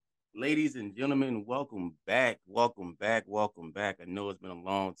Ladies and gentlemen, welcome back. Welcome back. Welcome back. I know it's been a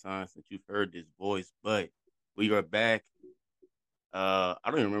long time since you've heard this voice, but we are back. I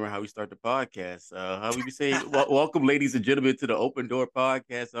don't even remember how we start the podcast. How we say, welcome, ladies and gentlemen, to the Open Door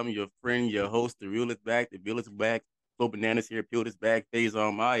Podcast. I'm your friend, your host, the real is back, the real is back. Flo Bananas here, Peel is back,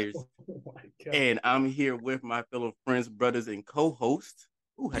 Faison Myers. Oh my God. And I'm here with my fellow friends, brothers, and co-hosts.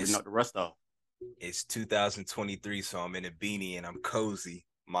 Ooh, had to It's, knock the rust off. it's 2023, so I'm in a beanie and I'm cozy.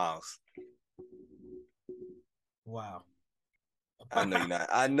 Miles. Wow. I know you're not.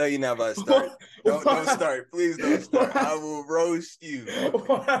 I know you're not about to start. Don't start. Please don't start. I will roast you.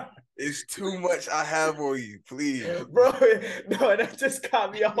 It's too much I have on you. Please. Bro, no, that just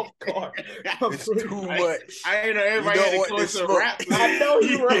caught me off guard. It's too much. I ain't know everybody You had don't to want close this the smoke. rap. I know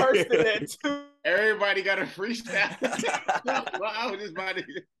you rehearsed that too. Everybody got a freestyle. Well, I was just about to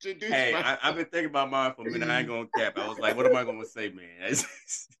introduce Hey, myself. I've been thinking about mine for a minute. I ain't gonna cap. I was like, what am I gonna say, man?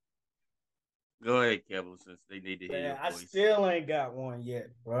 Go ahead, Kevin, since they need to hear Man, your I voice. still ain't got one yet,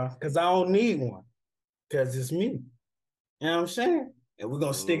 bro. Because I don't need one. Because it's me. You know what I'm saying? And we're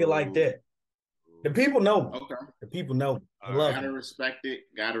going to stick it like that. The people know me. Okay. The people know me. I All love Gotta me. respect it.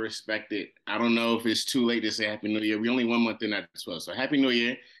 Gotta respect it. I don't know if it's too late to say Happy New Year. We only 1 month in at 12. So Happy New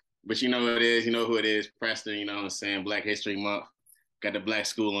Year. But you know who it is. You know who it is. Preston, you know what I'm saying? Black History Month. Got the black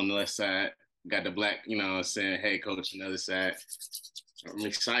school on the left side. Got the black, you know what I'm saying, head coach on the other side. I'm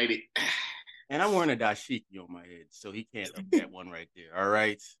excited. And I'm wearing a dashiki on my head, so he can't up that one right there. All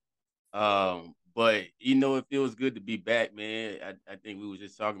right. But it feels good to be back, man. I think we was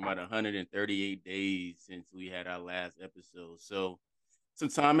just talking about 138 days since we had our last episode. So some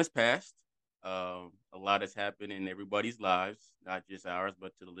time has passed. A lot has happened in everybody's lives, not just ours,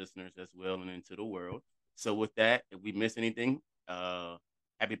 but to the listeners as well and into the world. So with that, if we miss anything,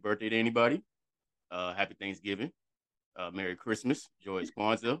 happy birthday to anybody. Happy Thanksgiving. Merry Christmas. Joyous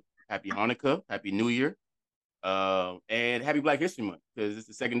Kwanzaa. Happy Hanukkah. Happy New Year. And happy Black History Month because it's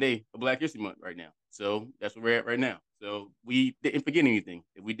the second day of Black History Month right now. So that's where we're at right now. So we didn't forget anything.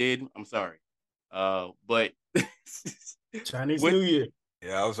 If we did, I'm sorry. But Chinese with, New Year.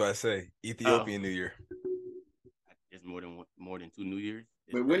 Yeah, I was about to say Ethiopian New Year. it's more than 2 New Years.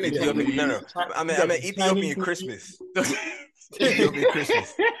 But when the Ethiopian, New no. Year's- I mean Chinese Ethiopian New Christmas. All Ethiopian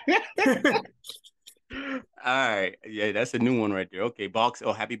Christmas. right, yeah, that's a new one right there. Okay,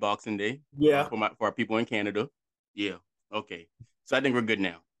 happy Boxing Day. Yeah. For our people in Canada. Yeah. Okay. So I think we're good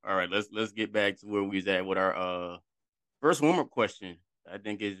now. All right, let's get back to where we was at with our first warm up question. I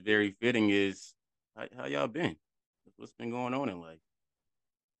think is very fitting. Is how y'all been? What's been going on in life?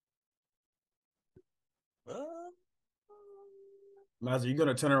 Mazza, you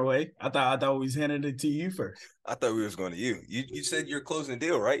gonna turn her away? I thought we was handing it to you first. I thought we was going to you. You said you're closing the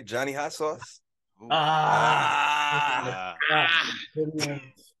deal, right? Johnny Hot Sauce. Ooh. Ah. Ah. Put me on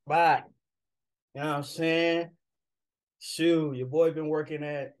the spot. You know what I'm saying? Shoot, your boy been working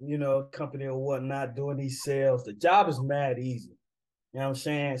at, company or whatnot, doing these sales. The job is mad easy. You know what I'm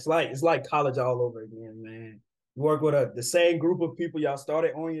saying? It's like college all over again, man. You work with the same group of people. Y'all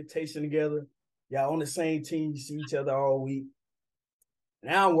started orientation together. Y'all on the same team. You see each other all week.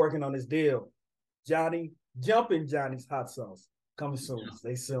 Now I'm working on this deal. Jumping Johnny's hot sauce. Coming soon.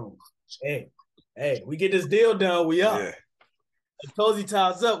 Stay soon. Hey, we get this deal done. We up. Yeah. The cozy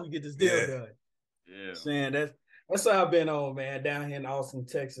time's up. We get this deal Yeah. done. Yeah. Saying that's how I've been on, man. Down here in Austin,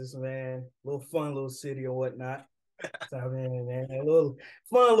 Texas, man. Little fun little city or whatnot. That's how I've been, man. A little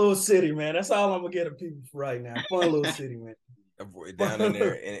fun little city, man. That's all I'm gonna get of people for right now. Fun little city, man. Down in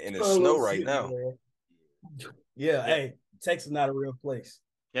there in the Fun snow little right city, now. man. Yeah, hey, Texas is not a real place.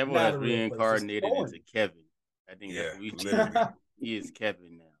 Kevin Not has a real place. reincarnated It's into Kevin. I think Yeah, that's what we literally. He is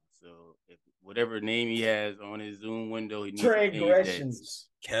Kevin now. So if whatever name he has on his Zoom window, he needs to change that. Transgressions.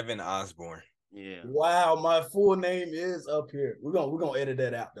 Kevin Osborne. Yeah. Wow, my full name is up here. We're gonna edit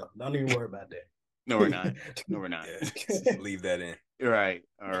that out though. Don't even worry about that. No, we're not. No, we're not. Yeah. Leave that in. Right.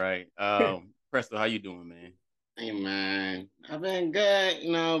 All right. Presto, how you doing, man? Hey man, I've been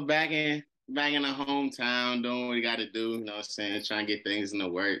good, back in the hometown, doing what you got to do, what I'm saying, trying to get things in the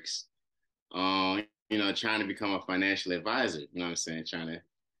works. Trying to become a financial advisor, what I'm saying, trying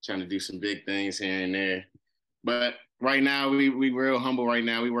to do some big things here and there. But right now, we real humble right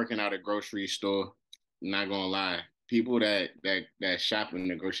now. We working out a grocery store. Not gonna lie, people that shop in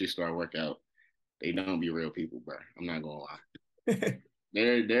the grocery store work out, they don't be real people, bro. I'm not gonna lie.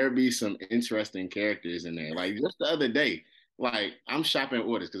 There be some interesting characters in there. Like just the other day, like I'm shopping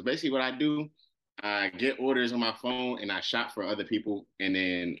orders because basically what I do, I get orders on my phone and I shop for other people, and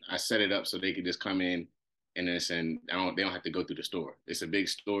then I set it up so they can just come in and then send. They don't have to go through the store. It's a big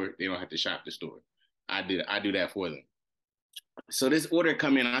store. They don't have to shop the store. I do that for them. So this order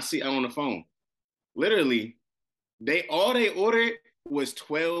come in, I see on the phone. Literally, they ordered was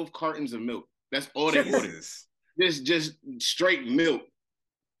 12 cartons of milk. That's all they ordered. Just straight milk.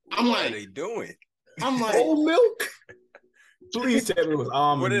 I'm what like, are they doing? I'm like, whole milk? Please tell me it was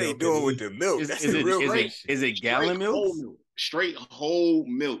almond What are they milk, doing baby. with the milk? Is it gallon milk? Straight whole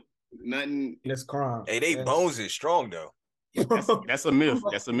milk. Nothing. That's crime. Hey, they bones is strong though. That's a myth.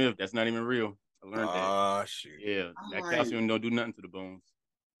 That's a myth. That's not even real. I learned that. Ah, shoot. Yeah, that calcium don't do nothing to the bones.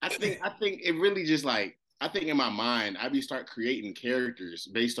 I think it really just like, I think in my mind, I be start creating characters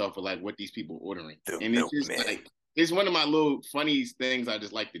based off of like what these people ordering. And it's just like, it's one of my little funny things I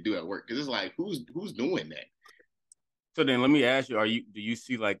just like to do at work. Cause it's like, who's doing that? So then let me ask you, do you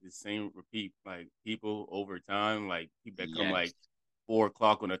see like the same repeat like people over time? Like people that come like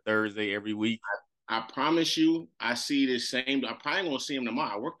 4:00 on a Thursday every week? I promise you, I see the same. I probably won't see him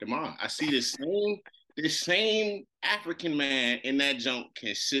tomorrow. I work tomorrow. I see the same African man in that junk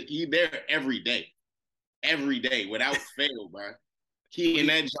can sit. He there every day without fail, bro. He in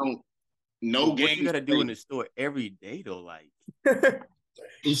that junk, no game. What you gotta do in the store every day though? Like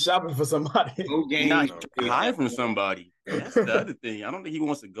he's shopping for somebody. No game. Not hide from somebody. That's the other thing. I don't think he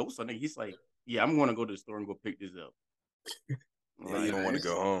wants to go something. He's like, yeah, I'm gonna go to the store and go pick this up. Like, you don't want to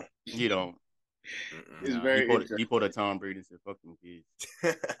go home. You don't. It's very he pulled a Tom Brady and said, "Fuck them kids."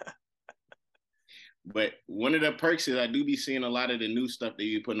 But one of the perks is I do be seeing a lot of the new stuff that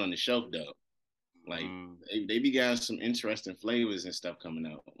you putting on the shelf though. Like they be getting some interesting flavors and stuff coming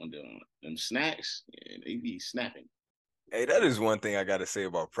out on them snacks. Yeah, they be snapping. Hey, that is one thing I gotta say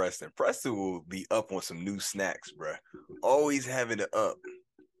about Preston. Preston will be up on some new snacks, bro. Always having it up.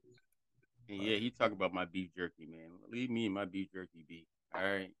 And yeah, he talk about my beef jerky, man. Leave me and my beef jerky be. All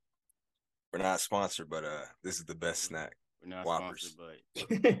right. We're not sponsored, but this is the best snack. We're not Whoppers.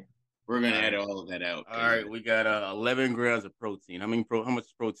 sponsored, but we're gonna edit all of that out. All right, we got 11 grams of protein. How much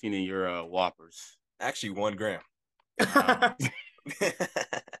protein in your Whoppers? Actually, 1 gram. All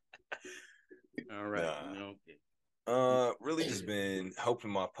right. Okay. Really just been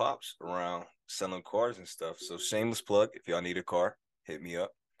helping my pops around selling cars and stuff. So shameless plug. If y'all need a car, hit me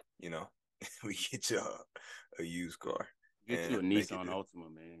up. You know, we get you a used car. Get you a Nissan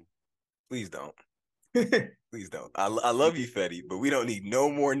Altima, man. Please don't. Please don't. I love you, Fetty, but we don't need no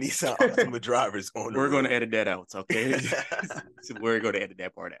more Nissan Altima drivers on the road. We're going to edit that out, okay? So we're going to edit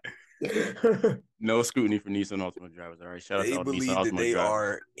that part out. No scrutiny for Nissan Altima drivers, all right? Shout out to all Nissan Altima drivers. They believe that they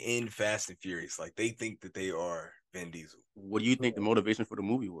are in Fast and Furious. Like, they think that they are Vin Diesel. What do you think the motivation for the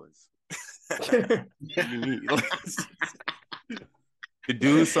movie was? What do you mean? The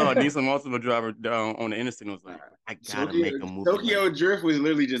dude saw a Nissan Altima driver down on the interstate and was like, I gotta make a movie. Tokyo Drift was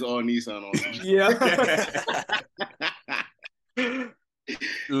literally just all Nissan Altima. Yeah.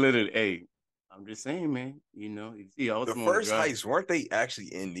 Literally, hey, I'm just saying, man. You know, you see Altima. The first heist, weren't they actually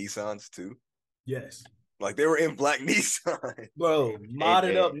in Nissans too? Yes. Like they were in black Nissan. Bro,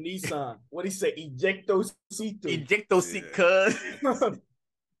 modded up Nissan. What he say? Ejecto seat. Ejecto seat, cuz.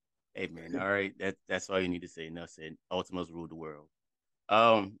 Hey man, all right. That's all you need to say. Enough said. Ultima's ruled the world.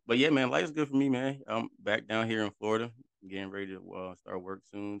 But yeah, man, life's good for me, man. I'm back down here in Florida, getting ready to start work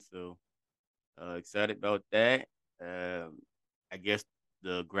soon. So excited about that. I guess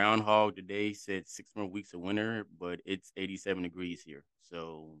the groundhog today said 6 more weeks of winter, but it's 87 degrees here,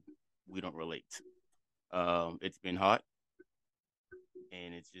 so we don't relate. It's been hot,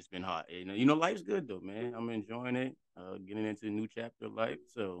 and it's just been hot. You know, life's good though, man. I'm enjoying it. Getting into a new chapter of life,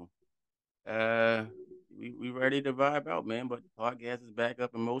 so. We ready to vibe out, man. But the podcast is back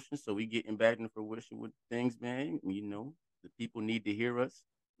up in motion, so we getting back into fruition with things, man. You know, the people need to hear us.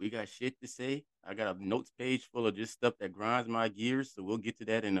 We got shit to say. I got a notes page full of just stuff that grinds my gears, so we'll get to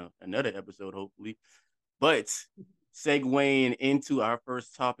that in another episode, hopefully. But segueing into our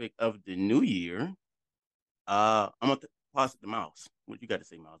first topic of the new year, I'm gonna pass it to Miles. What you got to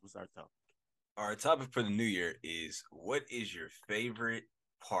say, Miles? What's our topic? Our topic for the new year is: what is your favorite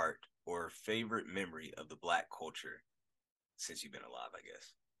part or favorite memory of the Black culture since you've been alive, I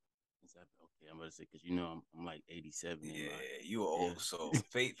guess? Okay, I'm gonna say because you know I'm like 87. Yeah, you are old, so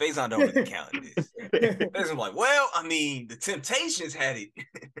Faison don't really count this. I'm like, well, I mean, the Temptations had it.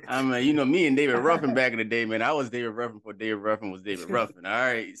 I mean, you know, me and David Ruffin back in the day, man. I was David Ruffin before David Ruffin was David Ruffin. All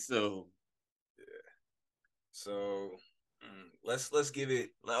right, so yeah. So let's give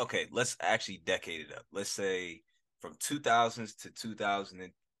it. Okay, let's actually decade it up. Let's say from 2000s to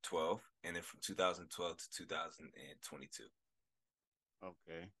 2012, and then from 2012 to 2022.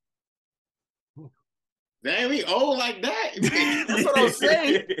 Okay. Dang, we old like that. That's what I'm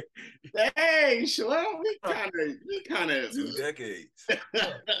saying. Dang, Shalom, we kind of 2 decades.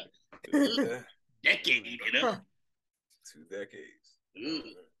 decade, you know. 2 decades.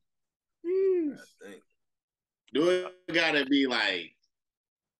 Mm. I think. Do it gotta be like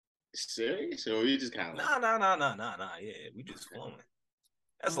serious, or you just kind of like, Nah. Yeah, we just flowing.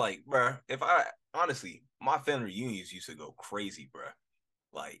 That's like, bro. If I honestly, my family reunions used to go crazy, bro.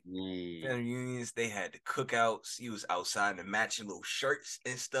 Like family reunions, they had the cookouts. You was outside in the matching little shirts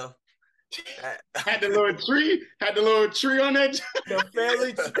and stuff. had the little tree on that. The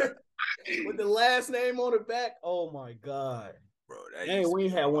family tree with the last name on the back. Oh my god, bro. Dang, we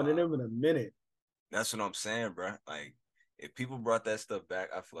ain't had one of them in a minute. That's what I'm saying, bro. Like, if people brought that stuff back,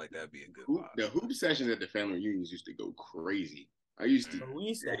 I feel like that'd be a good vibe. The hoop sessions at the family reunions used to go crazy. We used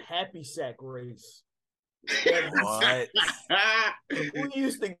to happy sack race. What? We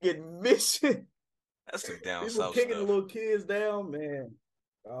used to get missing. That's some down People south kicking stuff. the little kids down, man.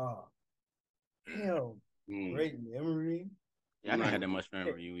 Oh, damn. Great memory. Yeah, I didn't have that much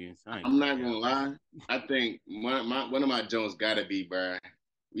family reunions. I'm not gonna lie. I think one of my Jones gotta be, bro.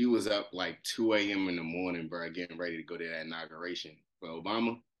 We was up like 2 a.m. in the morning, bro, getting ready to go to that inauguration for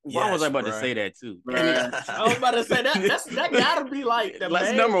Obama. Why was I about to say that too? I was about to say that gotta be like the that's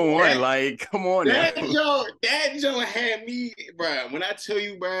main number one. Like, come on that now. That Joe had me, bro. When I tell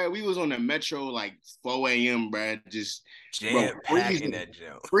you, bro, we was on the metro like 4 a.m., bro, just jam packed in that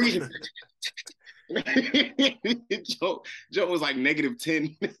Joe. Freezing. Joe was like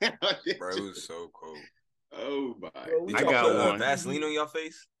 -10. Bro, it was so cold. Oh my! Did I y'all got put one. Vaseline on your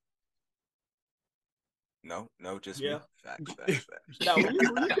face? No, just me. Facts. No, we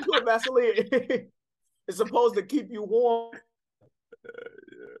used to put Vaseline. It's supposed to keep you warm.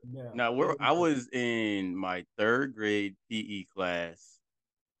 Yeah. Now, I was in my 3rd grade PE class.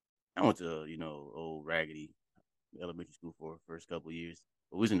 I went to old raggedy elementary school for the first couple of years.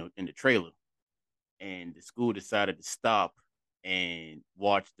 But we was in the trailer, and the school decided to stop and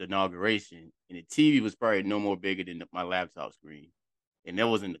watch the inauguration. And the TV was probably no more bigger than my laptop screen, and that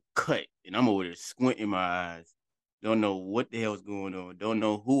was in the cut. And I'm over there squinting my eyes. Don't know what the hell's going on. Don't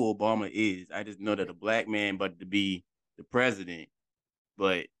know who Obama is. I just know that a black man about to be the president.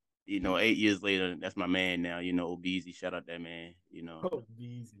 But 8 years later, that's my man now. Obeezy. Shout out that man.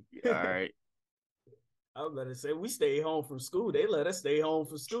 Obeezy. All right. I was about to say we stayed home from school. They let us stay home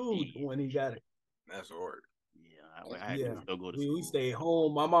from school when he got it. That's hard. Yeah, I had to still go to school. We stayed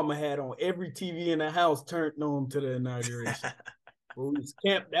home. My mama had on every TV in the house turned on to the inauguration. We was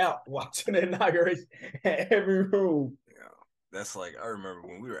camped out watching the inauguration at every room. Yeah, that's like, I remember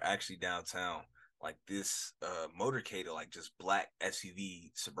when we were actually downtown, like this motorcade of like just black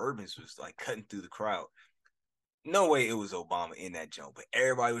SUV Suburbans was like cutting through the crowd. No way it was Obama in that jump, but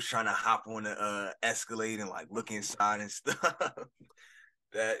everybody was trying to hop on the Escalade and like look inside and stuff.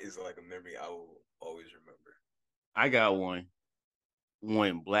 That is like a memory I will always remember. I got one.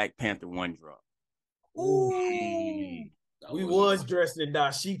 When Black Panther 1 dropped. Ooh. We was dressed in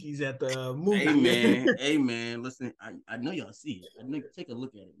dashikis at the movie. Hey man, listen, I know y'all see it. Take a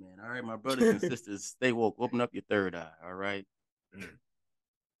look at it, man. All right, my brothers and sisters, stay woke. Open up your third eye. All right.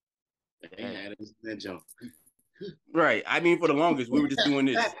 Right. I mean, for the longest, we were just doing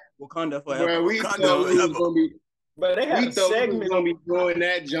this. Wakanda forever. Bro, we thought we was gonna be. But they had a segment. We was gonna be doing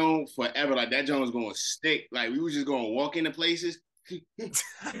that joint forever. Like that joint was gonna stick. Like we was just gonna walk into places. We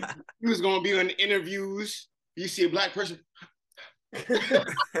was gonna be on interviews. You see a black person.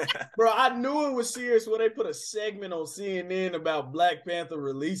 Bro, I knew it was serious when they put a segment on CNN about Black Panther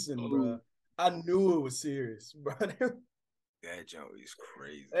releasing, bro. I knew it was serious, bro. That joke is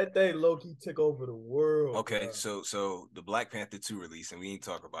crazy. That thing low-key took over the world. Okay, bro. so the Black Panther 2 release, and we ain't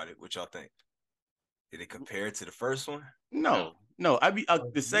talk about it. What y'all think? Did it compare to the first one? No.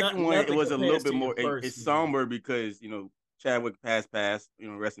 The second one, it was a little bit more. It's somber because Chadwick passed.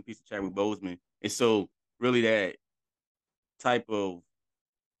 Rest in peace to Chadwick Boseman. And so really that type of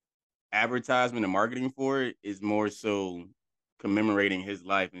advertisement and marketing for it is more so commemorating his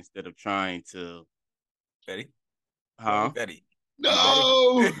life instead of trying to. Betty? Huh? Betty.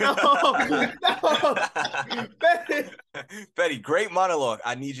 No. Betty, great monologue.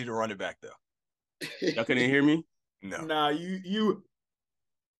 I need you to run it back though. Y'all couldn't hear me? No. Nah, you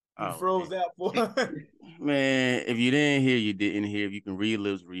froze out for man. If you didn't hear, you didn't hear. If you can read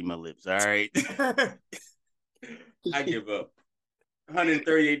lips, read my lips. All right. I give up.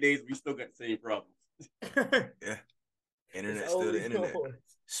 138 days, we still got the same problems. Yeah. Internet's still the internet.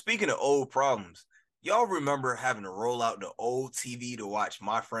 Speaking of old problems, y'all remember having to roll out the old TV to watch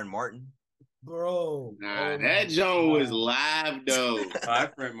My Friend Martin? Bro. Nah, that joint was live though. My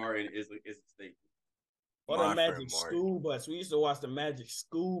Friend Martin is a staple. Or the Magic School Bus. We used to watch the Magic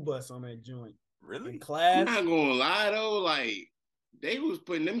School Bus on that joint. Really? In class. I'm not gonna lie though, like they was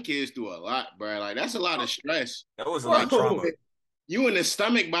putting them kids through a lot, bro. Like that's a lot of stress. That was a lot of trauma. You in the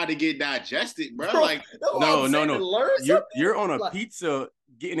stomach about to get digested, bro. Like no. You're on a pizza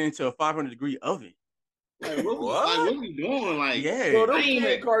getting into a 500-degree oven. Like what we doing? Like yeah, bro, those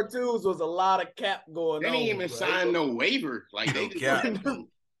kid cartoons was a lot of cap going on. They didn't even sign no waiver. Like they cap.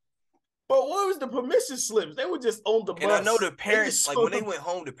 But what was the permission slips? They were just on the bus. And I know the parents, like when they went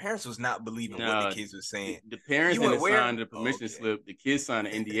home, the parents was not believing what the kids were saying. The parents didn't sign the permission slip. The kids signed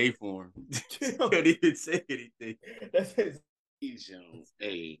an NDA form. Couldn't even say anything. That's his.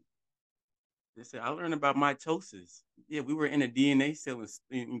 Hey. They said, I learned about mitosis. Yeah, we were in a DNA cell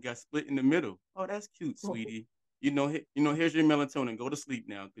and got split in the middle. Oh, that's cute, sweetie. You know, here's your melatonin. Go to sleep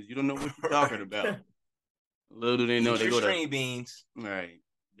now because you don't know what you're talking about. Little do they know they go to string beans. All right.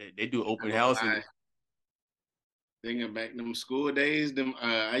 They do open house. Thinking back them school days,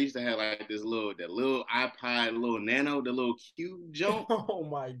 I used to have like that little iPod, little Nano, the little cube jump. Oh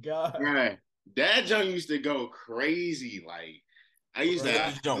my god! Right, that jump used to go crazy. Like I used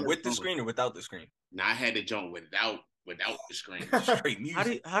to jump with the screen or without the screen. Nah, I had to jump without the screen. Straight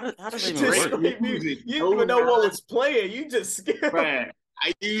music. How does it even work? Music. You didn't even know what was playing. You just skipped. Right.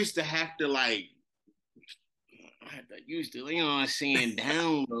 I used to have to like. I used to, you know what I'm saying,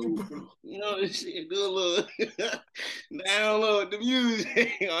 download, you know what I'm saying, do a little, download the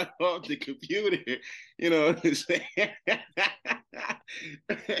music off the computer, you know what I'm saying.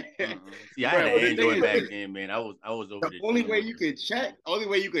 See, I had an Android back then, man. I was over the only way you could check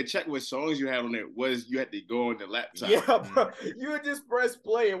what songs you had on it was you had to go on the laptop. Yeah, bro. You would just press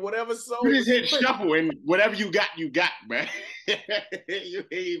play and whatever song. You just hit shuffle and whatever you got, bro. You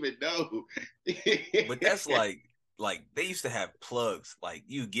ain't even know. But that's like they used to have plugs. Like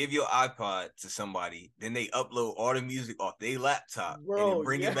you give your iPod to somebody, then they upload all the music off their laptop and then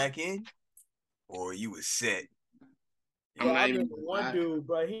bring it back in, or you was set. Bro, I remember one dude,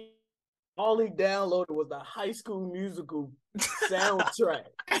 but all he downloaded was the High School Musical soundtrack.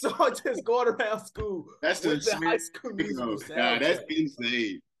 So I just going around school. That's the High School Musical soundtrack. Nah, that's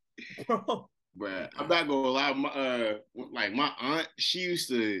insane, bro. I'm not gonna lie. My aunt, she used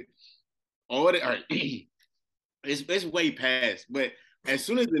to order. It's way past, but as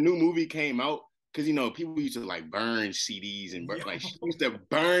soon as the new movie came out, because you know people used to like burn CDs and like she used to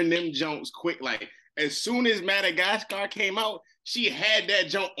burn them junks quick. Like as soon as Madagascar came out, she had that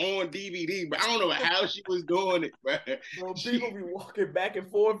junk on DVD. But I don't know how she was doing it, bro. Bro, people be walking back and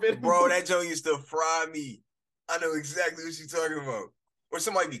forth. Bro, that junk used to fry me. I know exactly what she's talking about. Or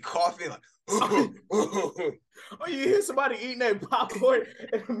somebody be coughing like. Or you hear somebody eating that popcorn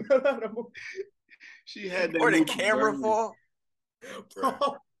in the middle of the movie. She had that. Or the camera fall. Bro.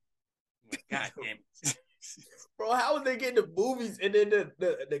 God damn it. Bro, how was they getting the movies and then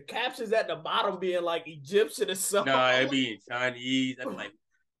the captions at the bottom being like Egyptian or something? No, it'd be in Chinese. I'd be like,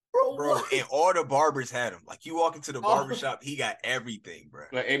 bro, and all the barbers had them. Like you walk into the barber shop, he got everything, bro.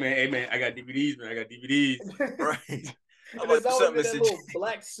 But hey man, I got DVDs, man. I got DVDs. Right. There's always been that little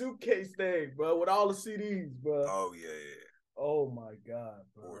black suitcase thing, bro, with all the CDs, bro. Oh yeah. Oh my god,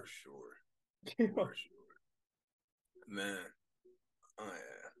 bro. For sure. Man. Oh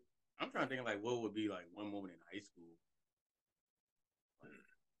yeah. I'm trying to think like what would be like one moment in high school.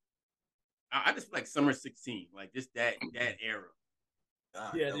 I just like summer 16, like just that era.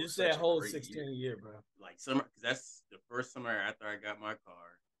 God, yeah, just that whole 16 year, bro. Like summer, because that's the first summer after I got my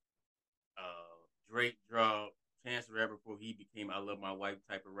car. Drake dropped, Chance the Rapper before he became I Love My Wife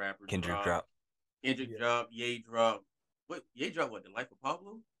type of rapper. Kendrick dropped. Dropped. Ye dropped. What? Ye dropped what? The Life of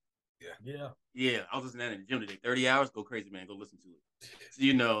Pablo? Yeah. I was listening to that in the gym today. 30 hours, go crazy, man. Go listen to it. So,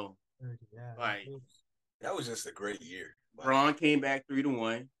 you know, like that was just a great year. Braun came back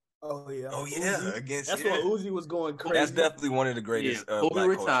 3-1. Oh yeah. Uzi. Against that's when Uzi was going crazy. That's definitely one of the greatest. Yeah. Kobe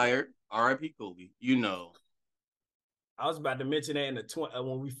retired. R.I.P. Kobe. You know. I was about to mention that in the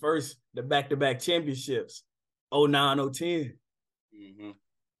when we first the back-to-back championships, 09, 010. Mm-hmm.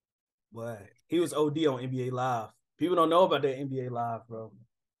 But he was OD on NBA Live. People don't know about that NBA Live, bro.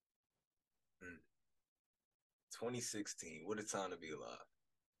 2016. What a time to be alive.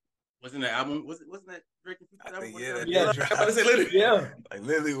 Wasn't that album? Wasn't that Drake? I think, yeah. I was say literally. Yeah. Like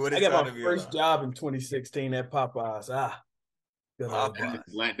literally, what a time to be alive. I got my first job in 2016 at Popeyes.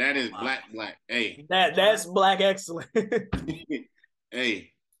 Black. That is black. Hey. That's black excellence.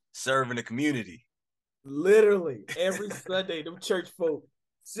 Hey. Serving the community. Literally every Sunday, them church folk,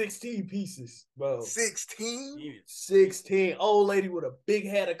 16 pieces, bro. 16? Old lady with a big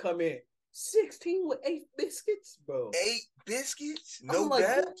hat to come in. 16 with 8 biscuits, bro. 8 biscuits? No like,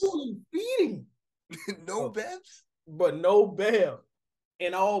 Bebs? Who are you feeding? No Bebs? But no Bev.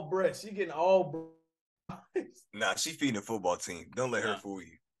 And all breast. She getting all breast. Nah, she feeding the football team. Don't let her Nah. fool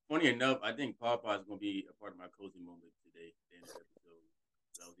you. Funny enough, I think Popeye is gonna be a part of my cozy moment today. The end of the episode.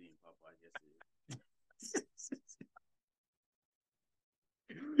 I was eating Popeye yesterday.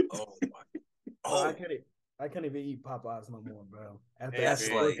 Oh my. Oh, Oh, I can't even eat Popeyes no more, bro. After Hey, That's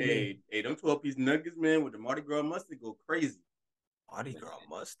after hey, like- working hey, hey, them 12-piece nuggets, man, with the Mardi Gras mustard go crazy. Mardi Gras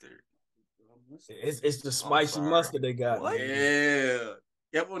mustard. it's the spicy sorry. mustard they got. What? Man. Yeah.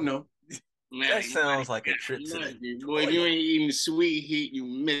 Careful, no. That sounds like a trip to Look, the boy, if you ain't eating sweet heat, you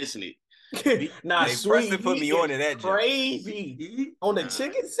missing it. Nah, Hey, sweet Preston put heat me on is to that joke. crazy on the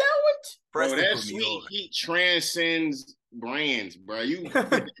chicken sandwich. Bro, Preston that put me sweet on. heat transcends brands, bro. You get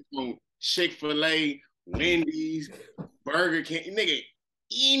that from Chick-fil-A, Wendy's, Burger King, nigga,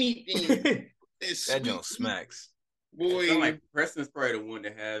 anything. It's That sweet joint smacks. boy. I'm like Preston's probably the one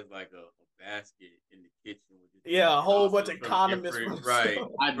that has like a basket in the kitchen with just Yeah, a whole sauces bunch of from condiments different- from right. stuff.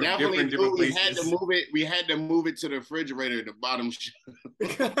 I from definitely different do. We had to places. move it. We had to move it to the refrigerator, the bottom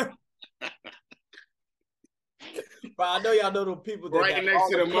shelf. But I know y'all know the people that Right got next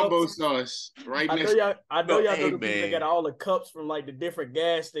all to the mumbo cups. sauce. Right I next know y'all. I know y'all Hey, know the people that man. got all the cups from like the different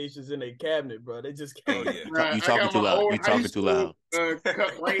gas stations in their cabinet, bro. They just Oh, can't. yeah. Bruh, You I talking got too my loud. old You high talking too school, loud.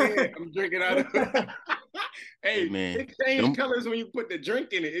 Cup right here. I'm drinking out of. Hey, Hey, man. it change Them- colors when you put the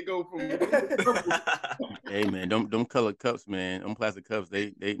drink in it. It go from. Hey man, them colored cups, man, them plastic cups,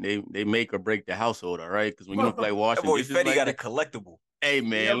 they make or break the household, all right? Because when you don't play That washing boy dishes Fetty like got a that, collectible. hey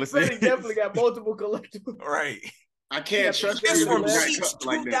man, Yeah, listen, Fetty definitely got multiple collectibles. Right. I can't Yeah, trust this This you from from if you got since cups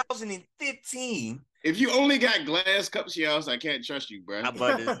like that. 2015. If you only got glass cups in your house, I can't trust you, bro. I'm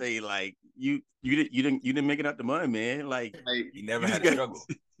about to say like you didn't make it out the mud, man. Like Like, He never you had just a got- struggle.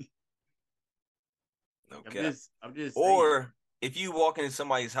 No I'm cap. just saying. Or if you walk into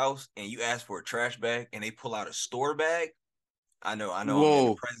somebody's house and you ask for a trash bag and they pull out a store bag, I know I'm in Whoa.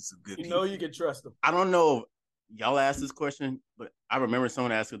 the presence of good You people. know you can trust them. I don't know if y'all asked this question, but I remember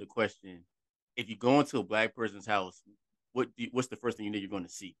someone asking the question: if you go into a black person's house, what's the first thing you know you're going to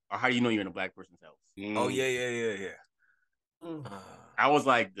see, or how do you know you're in a black person's house? Oh yeah. Mm. I was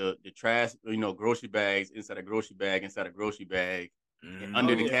like the trash, grocery bags inside a grocery bag, inside a grocery bag, and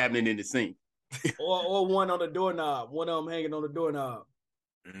under Oh, the yeah. cabinet in the sink, Or one on the doorknob. One of them hanging on the doorknob.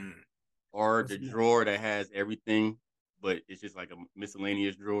 or What's the the- drawer that has everything, but it's just like a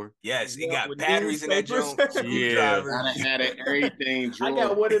miscellaneous drawer. Yes, it Yeah, got with batteries in that newspapers. joint, Yeah. screwdrivers. gotta have it, everything. I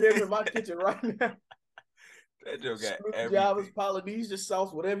got one of them in my kitchen right now. That joint got Screwdrivers, everything. Polynesia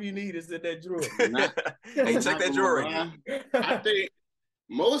sauce, whatever you need is in that drawer. Hey, check that drawer right Nah, there. I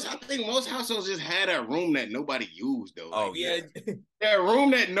think most households just had a room that nobody used though. Oh Like, yeah, that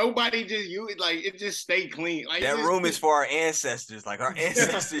room that nobody just used, like it just stay clean. Like that it just- room is for our ancestors. Like our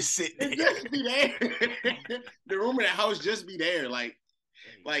ancestors sit it there. just be there. The room in the house just be there. Like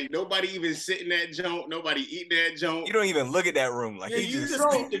nobody even sit in that joint. Nobody eat that joint. You don't even look at that room. Like Yeah, you you just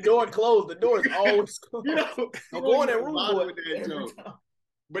just keep the door closed. The door is always closed. You know, I'm going in that even room, bother boy. with that Every joint. time.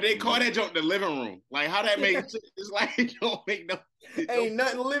 But they call that joint the living room. Like how that makes sense? It's like it don't make no. Ain't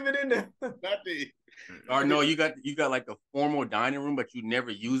nothing living in there. Nothing. Or no, you got like a formal dining room, but you never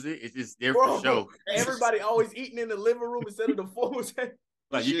use it. It's just there Bro, for show. everybody always eating in the living room instead of the formal table.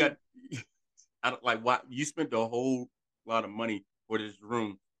 Like you Shit. got, I don't like why you spent a whole lot of money for this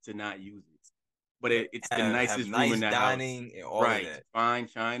room to not use it, but it's the have nicest nice room in the dining house. and all Right, of that. fine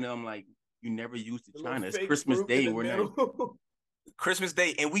china. I'm like, you never used the The little china. It's fake Christmas fruit Day. in the We're not. middle. Christmas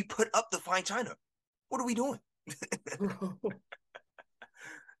Day, and we put up the fine china. What are we doing?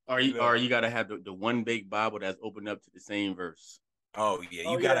 Or you, No. or you gotta have the one big Bible that's opened up to the same verse. Oh yeah,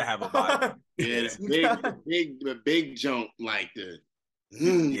 you Oh, gotta yeah. have a Bible. Yeah, Yeah. the big jump like the.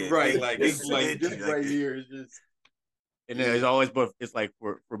 Yeah, Right, big- like big it's like slit, this like right this. here is just. And then it's always, but it's like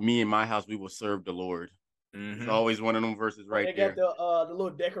for me and my house, we will serve the Lord. It's Mhm. always one of them verses right They there. got the little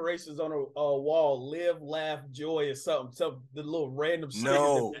decorations on a wall. Live, laugh, joy, or something. Some the little random stickers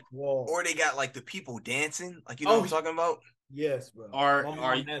No. in that wall. Or they got like the people dancing, like you know what I'm talking about. Yes, bro. Or- My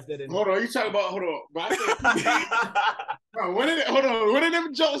or- mom has that in. Hold on, you talking about? Hold on, bro, I think, bro, one of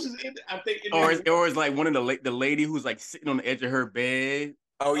them jokes is in. I think. In Or it's like one of the lady who's like sitting on the edge of her bed.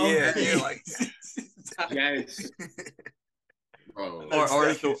 Oh yeah, Okay. yeah, like yes, bro.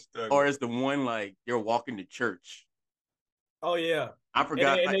 or it's the one like they're walking to church. Oh yeah. I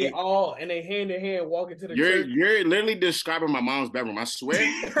forgot. And they hand in hand walk into the You're church. literally describing my mom's bedroom. I swear,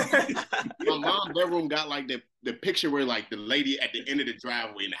 my mom's bedroom got like the picture where like the lady at the end of the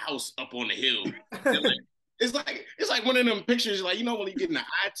driveway and the house up on the hill. And, like, it's like one of them pictures, like you know when you get an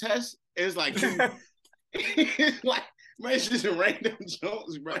eye test, it's like it's like man, it's just random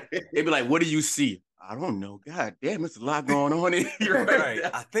jokes, bro. They'd be like, "What do you see?" I don't know. God damn, it's a lot going on in here. Right.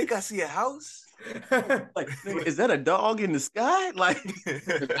 I think I see a house. Like, nigga, is that a dog in the sky? Like,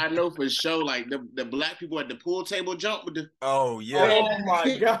 I know for sure, like the black people at the pool table jump with the Oh yeah. Oh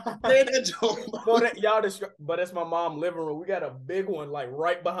my god. man, that joke. But that's my mom's living room. We got a big one like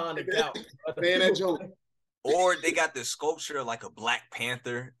right behind the couch. Man, that joke. Or they got the sculpture like a Black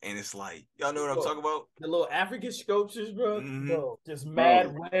Panther, and it's like, y'all know what I'm talking about? The little African sculptures, bro. Mhm. Bro, just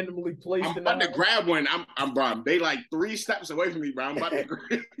mad randomly placed I'm in about the to grab one. I'm bro. They like 3 steps away from me, bro. I'm about to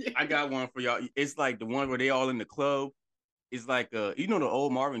grab. I got one for y'all. It's like the one where they all in the club. It's like you know the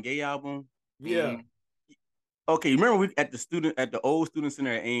old Marvin Gaye album. Yeah. Okay, remember we at the old student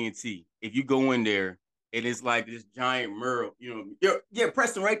center at A&T. If you go in there, and it's like this giant mural. You know, yeah,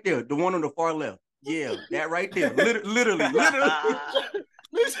 Preston right there, the one on the far left. Yeah, that right there. Literally. Literally.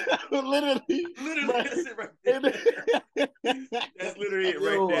 That's it right there. That's literally it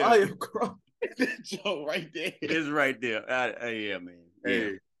right there. I am crying. That joke right there. It's right there. Yeah, man. Yeah.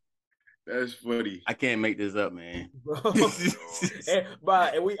 Hey, that's funny. I can't make this up, man. Bro.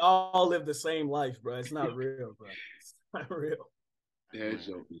 and we all live the same life, bro. It's not real, bro. It's not real. That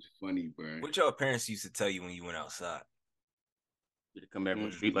joke is funny, bro. What your parents used to tell you when you went outside? You come back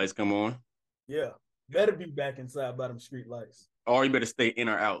when the street lights come on. Yeah. Better be back inside by them street lights. Or you better stay in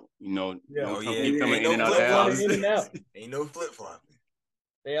or out. You know, Yeah. Oh, yeah. you coming Ain't in and no out of the flip-flopping. house. In and out. Ain't no flip flopping.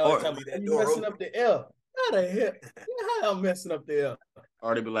 They always Or- tell me leave that you door messing open. up the air. How the hell? How I'm messing up the air?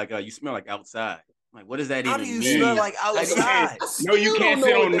 Or they be like, you smell like outside. I'm like, what does that How even do you mean? smell like outside? No, you still can't don't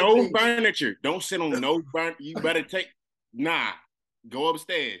sit know on what no that means. furniture. Don't sit on no furniture. You better go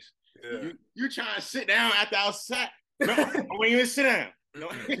upstairs. Yeah. You trying to sit down at the outside. No, I won't even sit down. No.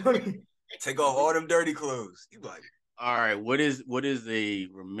 Take off all them dirty clothes. You like, All right, what is a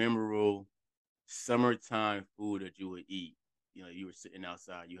memorable summertime food that you would eat? You know, you were sitting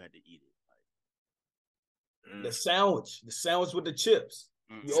outside, you had to eat it. The sandwich with the chips.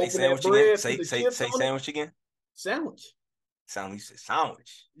 Like, You say open sandwich that bread, again. put Say the say chips say on it. sandwich again. Sandwich. Sound you said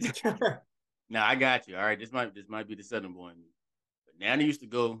sandwich. Now I got you. All right, this might be the Southern boy in me. But Nana used to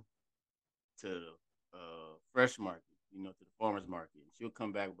go to the fresh market, you know, to the farmer's market. She'll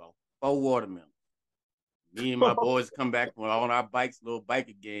come back with about 4 watermelons. Me and my boys come back on our bikes, little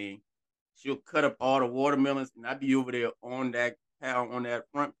biker gang. She'll cut up all the watermelons, and I'd be over there on that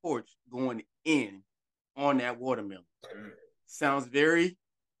front porch going in on that watermelon. Sounds very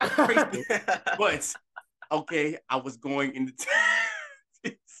crazy, but okay, I was going in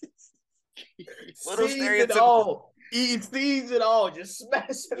the Little Seeds stereotypical. and all. Eating seeds and all. Just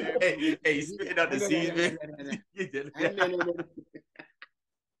smashing it. hey, spitting out the seeds, man.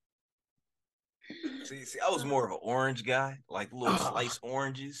 See, I was more of an orange guy, like little sliced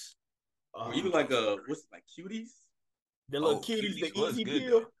oranges. You look like what's like cuties? The little Oh, kitties, the Cuties was easy good,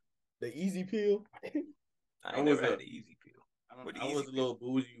 peel. though. The easy peel. I I ain't was never a- had the easy peel. What the I easy was a little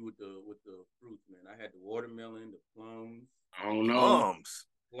bougie with the fruits, man. I had the watermelon, the plums. I don't know. Plums.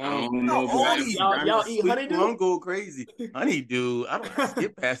 I don't How know. old but are you? Y'all eat Sweet honeydew? plum go crazy. Honeydew, I don't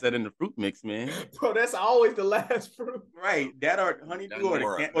skip past that in the fruit mix, man. Bro, that's always the last fruit. Right, that or honeydew or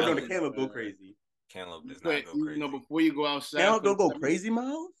Or the melon. cantaloupe go crazy. Cantaloupe does But, not go crazy. before you go outside, Cantaloupe don't go crazy,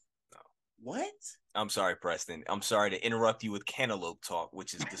 Miles? No. What? I'm sorry, Preston. I'm sorry to interrupt you with cantaloupe talk,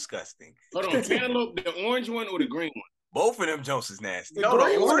 which is disgusting. Hold on, cantaloupe, the orange one or the green one? Both of them Jones is nasty. The No, the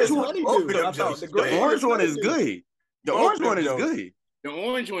green one orange is one- honeydew. both of them I thought Jones- the the green The orange one is honeydew. good. The Both orange of one them is Jones. good. The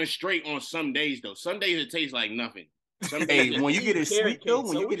orange one is straight on some days though. Some days it tastes like nothing. Some Hey, days when you get it Carrot sweet though, cake,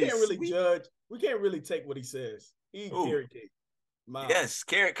 when so you we get it can't really sweet, judge. We can't really take what he says. He eat Ooh. carrot cake. Miles. Yes,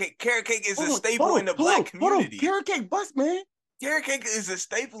 carrot cake. Carrot cake is a Hold on, staple hold in the on, black hold on, hold on. community. Carrot cake bust, man. Carrot cake is a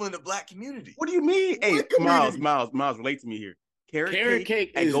staple in the black community. What do you mean? Hey, What community? Miles, relate to me here. carrot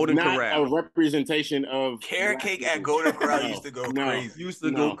cake at is Golden not Corral a representation of Carrot black cake at people. Golden Corral No, used to go no. crazy. used to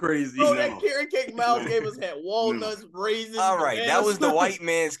No. go crazy. Bro, No. that carrot cake Miles gave us had walnuts, raisins. All right, that was the bananas. white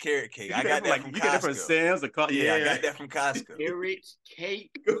man's carrot cake. You I got that from you get that from Costco. Sam's or Yeah, I got that from Costco. Carrot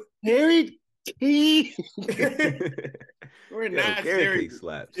cake. Carrot cake. We're Yo, not carrot serious. cake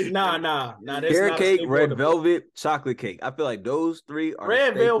slaps. Nah. That's Carrot not a cake, staple red of the- velvet, chocolate cake. I feel like those three are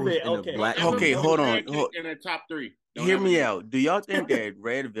Red staples velvet, in the okay. black Don't ever Okay, put hold on, carrot cake hold- in the top 3. Don't Hear ever me do out. Do y'all think that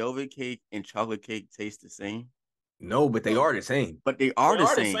red velvet cake and chocolate cake taste the same? No, but they are the same. But they are They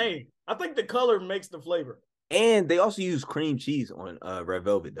the same. I think the color makes the flavor. And they also use cream cheese on red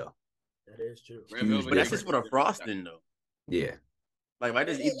velvet though. That is true. Red velvet But that's cake. just for the frosting, though. Yeah. Like if I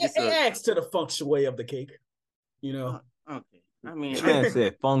just eat It just adds to the feng shui of the cake. You know. okay. I mean, This man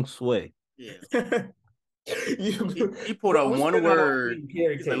said feng shui. yeah. You- He pulled out we one spit out word. eating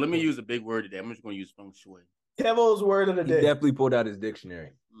carrot He's like, let me cake, use a big word today. I'm just going to use feng shui. Kevo's word of the He day. definitely pulled out his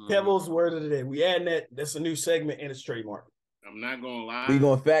dictionary. Kevo's word of the day. We adding that. That's a new segment and it's trademark. I'm not gonna lie. We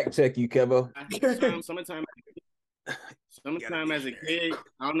gonna fact check you, Kevo. Summertime as a kid.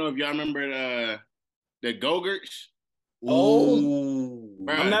 I don't know if y'all remember the Go-Gurts. Oh,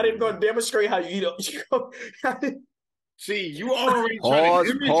 Bruh. I'm not even gonna demonstrate how you eat. See, you already trying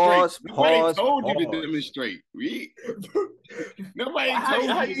to demonstrate. Nobody told you to demonstrate. Nobody told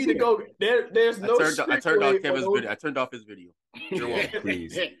how you eat a go? There's no. I turned off Kevin's video. I turned off his video.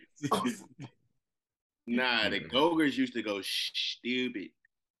 Please. Nah, the Go-Gurts used to go stupid.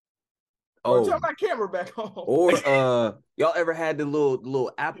 Oh, turn my camera back on. Or y'all ever had the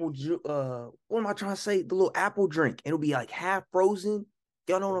little apple what am I trying to say? The little apple drink. It'll be like half frozen.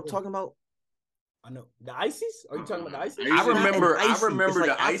 Y'all know what I'm talking about? I know. The ices? Are you talking about the ices? I remember It's like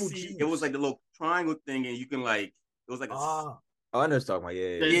the icy. juice. It was like the little triangle thing, and you can like it was like Oh, I know what you're talking about.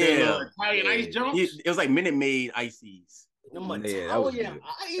 Yeah. The Italian ice jumps. It was like Minute Maid ices. That was good.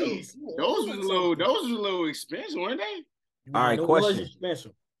 Ice. Those was a little expensive, weren't they? All right, question.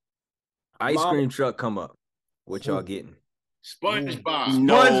 Expensive. Ice cream truck come up. What y'all getting? SpongeBob.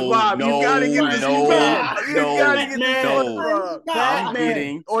 No, SpongeBob, you gotta get this. no, You gotta get this. SpongeBob. I'm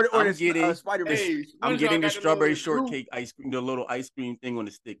getting Spider-Man. I'm getting the strawberry shortcake ice cream, the little ice cream thing on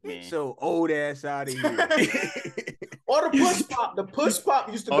the stick, man. So old ass out of here. Or the push pop. The push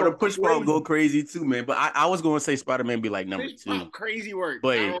pop used to go. The push pop go crazy too, man. But I was gonna say Spider-Man be like number Push 2. pop crazy work.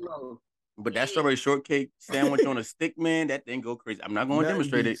 But- I don't know. But that strawberry shortcake sandwich on a stick, man, that thing go crazy. I'm not going to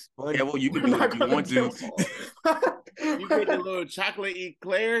demonstrate it. Yeah, well, you can do it if you want to. You get the little chocolate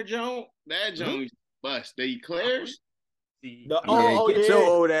eclair, Joan. That Joan bust. The eclairs. Get your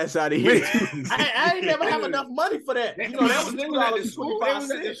old ass out of here. I ain't never have enough money for that. You know, that was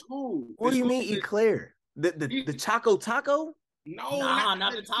 $2. What do you mean eclair? The Choco Taco? No,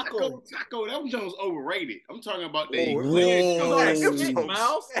 not the taco. Taco, that Jones overrated. I'm talking about the It eclair.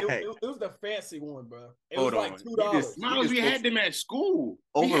 Miles, it was the fancy one, bro. It Hold was on. like $2. Miles, we had them at school.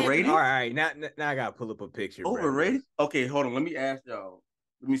 Overrated? All right, now I gotta pull up a picture. Overrated? Okay, hold on. Let me ask y'all.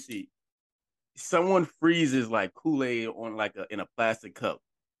 Let me see. Someone freezes like Kool-Aid on like in a plastic cup,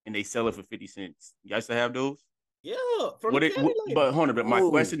 and they sell it for 50 cents. You guys still have those? Yeah. But hold on. But my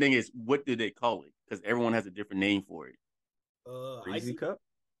Ooh. question thing is, what do they call it? Because everyone has a different name for it. Freezy cup?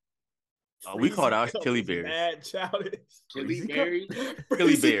 We call ours Cup Chili is Bears. Mad childish. Chili berries.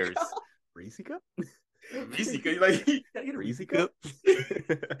 Chili Bears. Freezy cup? Freezy cup. Like, can I get a Freezy cup?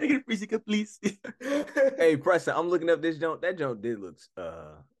 Can I get a Freezy cup, please? Hey, Preston, I'm looking up this joint. That joint did look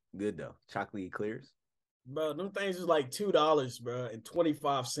good though. Chocolate eclairs. Bro, them things was like $2, bro, and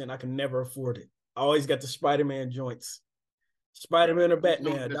 25 cents. I can never afford it. I always got the Spider-Man joints. Spider-Man or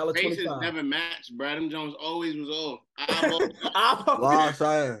Batman, The $1.25. faces never matched, bro. Them Jones always was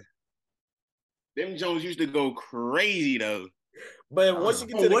off. Them Jones used to go crazy though. But once you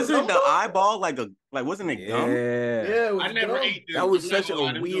get to the wasn't the gumbo, eyeball wasn't it gum? yeah, it was I never gum. ate them. That was I'm such not gonna lie,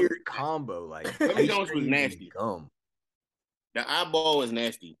 a them weird Jones- combo. Like Them ice Jones was cream and nasty. Gum. The eyeball was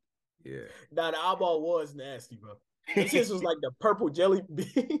nasty. Yeah. Nah, the eyeball was nasty, bro. This shit was like the purple jelly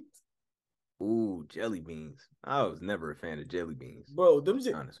beans. Ooh, jelly beans. I was never a fan of jelly beans. Bro, them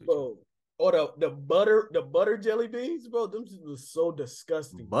shit, Honest with bro. Or the butter jelly beans, bro. Them shit was so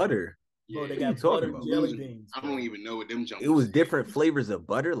disgusting. Butter. Bro, they What got you talking butter about? jelly beans. I don't even know what them Jones. It was different flavors of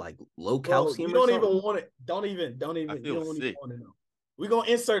butter, like low Bro, calcium. you don't or something? even want it. Don't even. I You feel don't even sick. want to know. We're gonna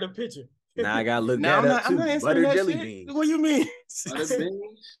insert a picture. Now I gotta look Now that up too. answering Butter that jelly shit. beans. What do you mean? Butter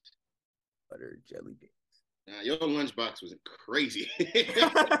beans. Butter jelly beans. Nah, your lunchbox was crazy.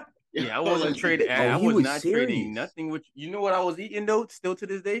 Yeah, I wasn't trading. Oh, I he was was not serious. trading nothing with you. Know what I was eating though? Still to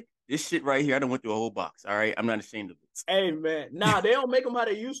this day, this shit right here. I done went through a whole box. All right, I'm not ashamed of it. Hey man, nah, they don't make them how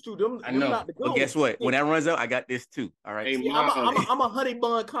they used to. Them, I them know. not the good But guess ones. what? When that runs out, I got this too. All right. Hey, See, I'm a honey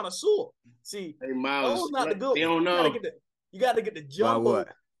bun connoisseur. See, Hey Miles, those not the good. they don't You know. gotta get the Why jumbo. what?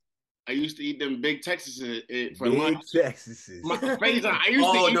 I used to eat them big Texases for Big lunch. Texases. My face, I used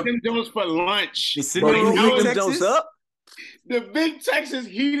to eat them Jones for lunch. The Bro, cinnamon you roll heat them Texas? jokes up? The big Texas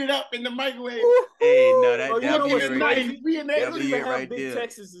heated up in the microwave. Hey, no, Bro, you that'll know be what's it right nice? there. We in there. That'll We be don't even it have right big there.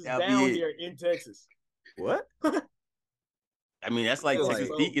 Texas is That'll be down it. here in Texas. What? I mean, that's like Feel Texas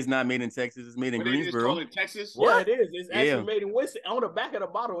like- Peak is not made in Texas. It's made in But they just call Greensboro. it Texas. Yeah, it is. It's actually Yeah. made in Winston. On the back of the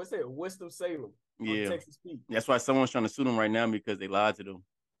bottle, it said Winston Salem on Yeah. Texas Peak. That's why someone's trying to sue them right now because they lied to them.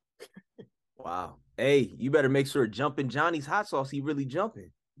 Wow. Hey, you better make sure Jumping Johnny's hot sauce, he really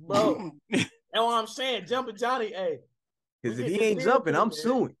jumping. Bro, that's what I'm saying. Jumping Johnny, hey. Because We if get he this ain't deal jumping, too, I'm man.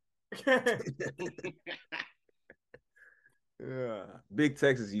 suing. Big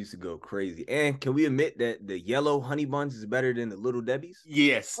Texas used to go crazy. And can we admit that the yellow honey buns is better than the Little Debbie's?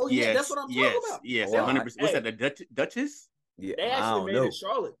 Yes. Oh, yeah, yes, that's what I'm talking yes, about. Yes. Wow. 100%. What's Hey. that? The Duchess? Yeah, They I actually don't made know. it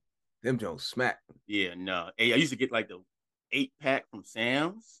Charlotte. Them Jones smack. Yeah, no. Hey, I used to get like the 8-pack from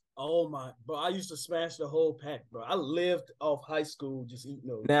Sam's. Oh my, bro! I used to smash the whole pack, bro. I lived off high school just eating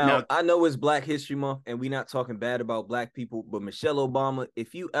those. Now, I know it's Black History Month, and we're not talking bad about Black people, but Michelle Obama,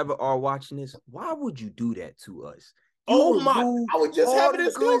 if you ever are watching this, why would you do that to us? Oh my! I was just having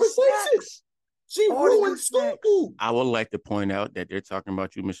this conversation. She ruined school. I would like to point out that they're talking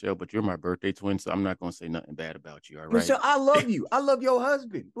about you, Michelle, but you're my birthday twin, so I'm not going to say nothing bad about you, all right? Michelle, I love you. I love your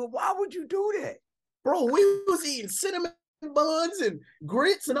husband, but why would you do that? Bro, we was eating cinnamon buns and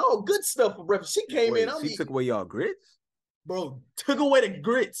grits and all good stuff for breakfast. She came in. She took away y'all grits? Bro, took away the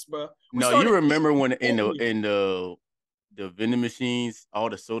grits, bro. No, you remember when in the vending machines, all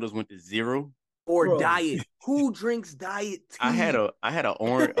the sodas went to 0? Or diet. Who drinks diet tea? I had a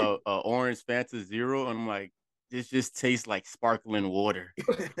orange orange Fanta 0, and I'm like, this just tastes like sparkling water.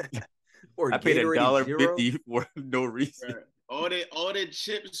 Or I paid Gatorade $1.50 for no reason. All the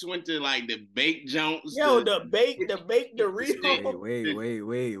chips went to like the baked Jones. Yo, the baked Doritos.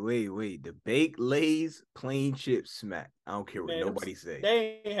 Wait. The baked Lay's plain chips smack. I don't care what nobody say.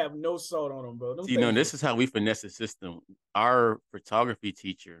 They ain't have no salt on them, bro. This is how we finesse the system. Our photography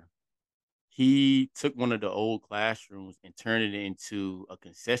teacher, he took one of the old classrooms and turned it into a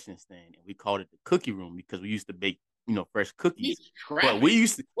concession stand, and we called it the cookie room because we used to bake, fresh cookies. But we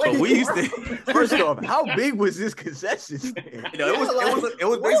used to. First off, how big was this concession stand? It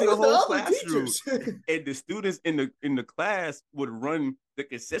was basically a whole classroom, and the students in the class would run the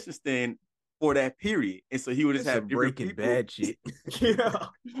concession stand for that period, and so he would just have Breaking Bad shit. Yeah.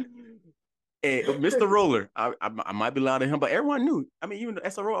 And Mr. Roller, I might be louder than him, but everyone knew. I mean, even the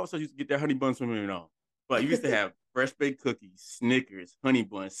SRO also used to get their honey buns from him and all. But you used to have fresh baked cookies, Snickers, honey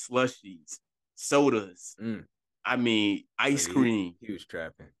buns, slushies, sodas. I mean, ice cream. He was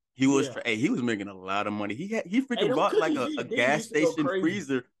trapping. He was he was making a lot of money. He freaking bought like a gas station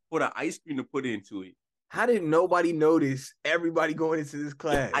freezer for the ice cream to put into it. How did nobody notice everybody going into this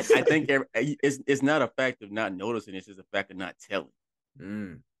class? I think it's not a fact of not noticing. It's just a fact of not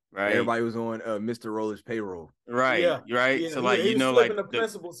telling. Right. Everybody was on Mr. Roller's payroll. Right. Yeah. Right. Yeah. So like, he was like the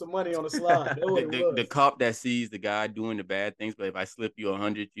principal some money on the slide. the cop that sees the guy doing the bad things, but if I slip you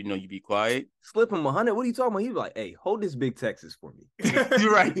 100, you be quiet. Slip him 100? What are you talking about? He was like, hey, hold this big Texas for me.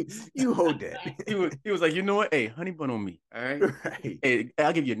 You're right. You hold that. He was like, you know what? Hey, honey bun on me. All right. Right. Hey,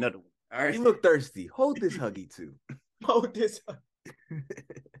 I'll give you another one. All right. You look thirsty. Hold this Huggy too. Hold this.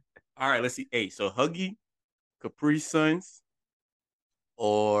 All right, let's see. Hey, so Huggy, Capri Suns,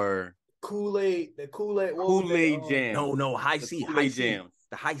 or Kool-Aid, the Kool-Aid. Kool-Aid jam. No, high C. High jams.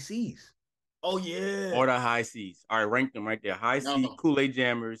 The high C's. Oh, yeah. Or the high C's. All right, rank them right there. High C, Kool-Aid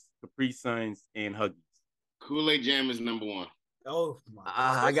jammers, Capri Suns, and Huggies. Kool-Aid jam is number 1. Oh, my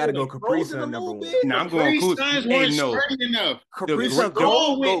God. I got to go Capri Sun number 1. No, I'm going Kool-Aid. Hey, no. Enough. Capri Sun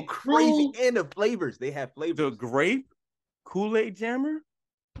go crazy. And the flavors. They have flavors. The grape Kool-Aid jammer?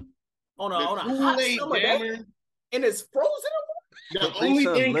 On a Kool-Aid jammer. And it's frozen? The only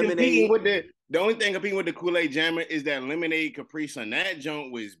thing competing with the Kool-Aid jammer is that lemonade Capri Sun. That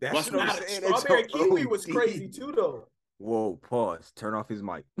joint was busting. Strawberry kiwi was crazy too, though. Whoa, pause. Turn off his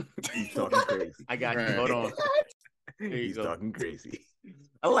mic. He's talking crazy. I got you. Hold on. He's talking crazy.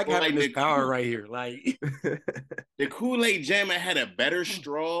 I like having this power right here. Like the Kool-Aid jammer had a better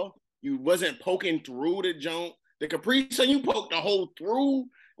straw. You wasn't poking through the joint. The Capri Sun, you poked the hole through.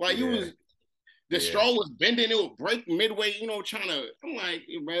 Like you was. The straw was bending, it would break midway, trying to. I'm like,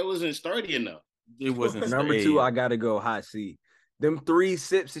 bro, it wasn't sturdy enough. It wasn't Number 2, I gotta go high C. Them 3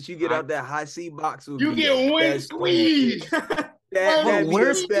 sips that you get out that high C box. You get one squeeze.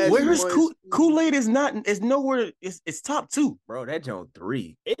 Where's Kool-Aid is nowhere. It's top 2. Bro, that joint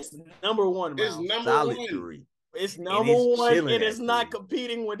 3. It's number 1, Miles. It's number Solid 1. 3. It's number 1, and it's not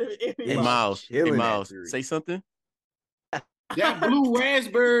competing with it. Hey, Miles, say something. That blue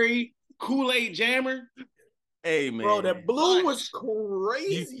raspberry Kool-Aid jammer. Hey, man. Bro, the blue was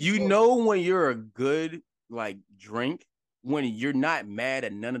crazy. You know when you're a good drink when you're not mad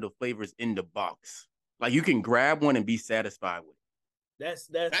at none of the flavors in the box. Like you can grab one and be satisfied with it.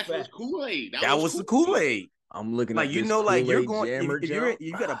 That's what's Kool-Aid. That was the Kool-Aid. I'm looking at this you're going if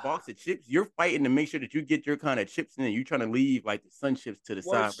you got a box of chips, you're fighting to make sure that you get your kind of chips in and you're trying to leave like the sun chips to the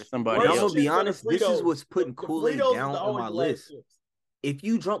side for somebody else. I'm gonna be honest, this is what's putting Kool-Aid down on my list. If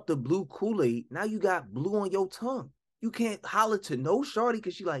you drunk the blue Kool-Aid, now you got blue on your tongue. You can't holler to no shorty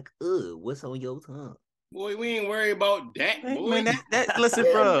because you like, what's on your tongue? Boy, we ain't worried about that, boy. Man, listen,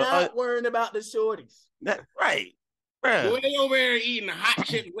 bro. Not worrying about the shorties. Right. Bro. Boy, they over there eating hot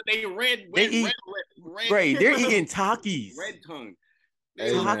chips with they red. Right, they're eating Takis. Red tongue.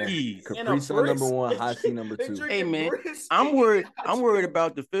 Hey, man. Takis. Capri Sun number one, hot C number two. Hey man, I'm worried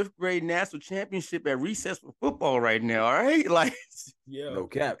about the 5th grade national championship at recess for football right now. All right, like no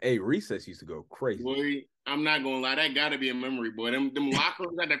cap. Hey, recess used to go crazy. Boy, I'm not gonna lie, that gotta be a memory, boy. Them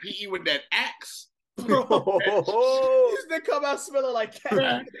lockers at the PE with that axe. Used to come out smelling like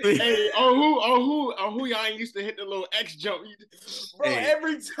cat. Hey, who y'all ain't used to hit the little X jump? Bro,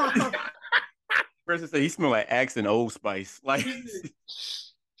 every time. Person said he smelled like Axe and Old Spice. Like we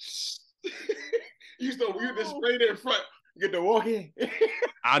used to spray it in front, get to walk in.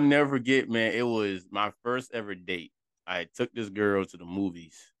 I'll never forget, man. It was my first ever date. I took this girl to the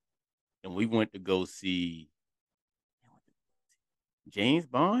movies, and we went to go see James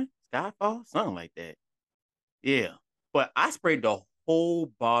Bond, Skyfall, something like that. Yeah, but I sprayed the whole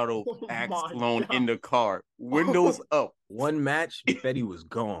bottle of Axe cologne in the car, windows up. One match, Betty was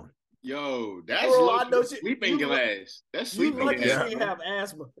gone. Yo, that's sleeping glass. That's sleeping glass. You lucky she have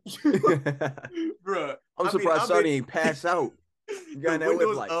asthma. Bro, I'm surprised Shawty ain't pass out. You got that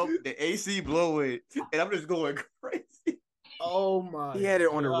windows like up, the AC blowing, and I'm just going crazy. Oh my! He had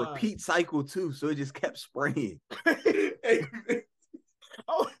it on a repeat cycle too, so it just kept spraying.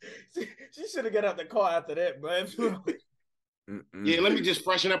 Oh, she should have got out the car after that, man. Yeah, let me just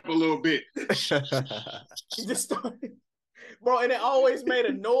freshen up a little bit. She just started, bro, and it always made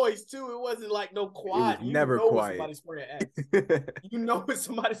a noise too. It wasn't like no quiet. It was never quiet. Somebody spraying Axe. You know when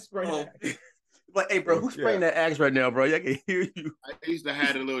somebody spraying Axe. Like, hey, bro, who's spraying that Axe right now, bro? I can hear you. I used to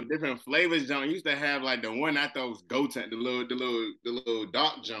have a little different flavors, John. I used to have like the one I thought was Goten, the little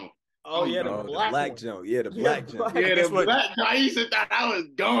dark jump. Oh yeah, the black jump. Yeah, the black jump. Yeah, the black. I used to thought I was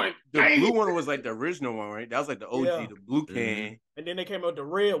going. The blue one was like the original one, right? That was like the OG, the blue can. And then they came out with the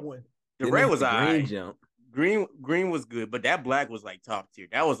red one. The red was green jump. Green was good, but that black was like top tier.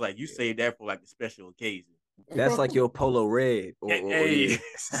 That was like you saved that for like the special occasion. That's like your polo red. Hey,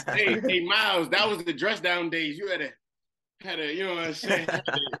 Miles, that was the dress down days. You had a, you know what I'm saying?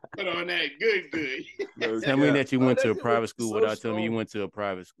 Put on that good. No, tell me that you went to a private school without telling me you went to a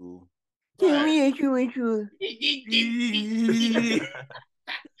private school. Tell me that you went to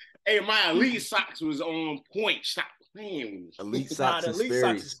Hey, my elite socks was on point. Stop playing with Elite socks and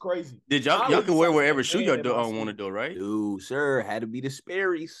Sperry's is crazy. Did y'all can wear whatever shoe y'all want to do, right? Dude, sir, had to be the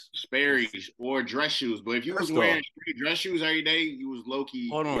Sperry's. Sperry's or dress shoes. But if you was wearing dress shoes every day, you was low key.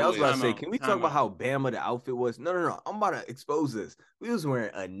 Hold on, I was about to say, can we talk about how Bama the outfit was? No. I'm about to expose this. We was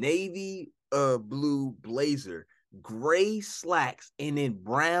wearing a navy blue blazer, gray slacks, and then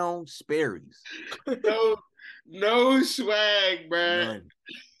brown Sperry's. No swag, bro.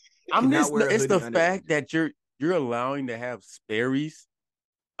 It's the fact that you're allowing to have Sperry's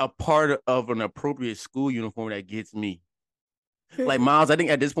a part of an appropriate school uniform that gets me. Like, Miles, I think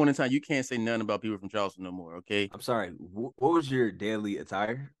at this point in time, you can't say nothing about people from Charleston no more, okay? I'm sorry. What was your daily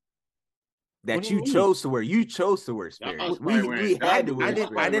attire? That you chose to wear. You chose to wear Sperry's. We had to wear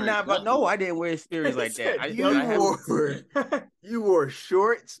I didn't wear Sperry's like that. You wore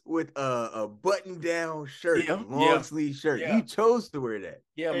shorts with a button-down shirt, long sleeve shirt. Yeah. You chose to wear that.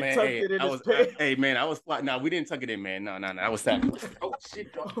 Yeah, man. I was fly. No, we didn't tuck it in, man. No. I was sad. Oh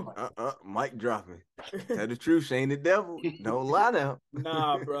shit. Mic dropping. Tell the truth, Shane the devil. Don't lie now.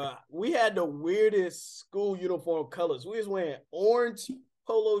 Nah, bro. We had the weirdest school uniform colors. We was wearing orange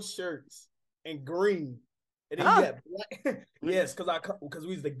polo shirts and green, and then you had black. Yes, because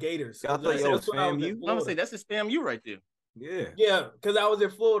we was the Gators. I thought y'all was FAMU. I'm gonna say that's the FAMU right there. Yeah, because I was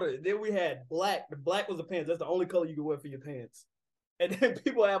in Florida. Then we had black. The black was the pants. That's the only color you could wear for your pants. And then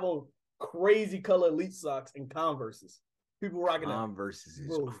people have on crazy color elite socks and Converses. People rocking Converses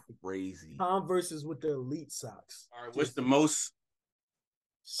is crazy. Converses with the elite socks. All right, what's the most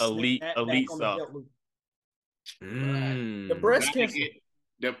elite sock? The breast cancer.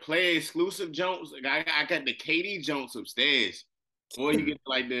 The play exclusive Jones. I got the KD Jones upstairs. Or you get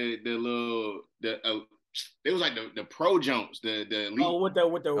like the little it was like the pro Jones, the elite. With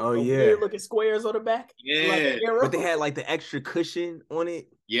the weird looking squares on the back. Yeah, but they had like the extra cushion on it.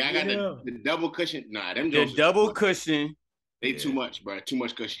 Yeah, I got the double cushion. Nah, them the double cushion. They too much, bro. Too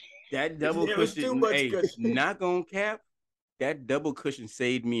much cushion. That double cushion. Too much cushion. Not gonna cap. That double cushion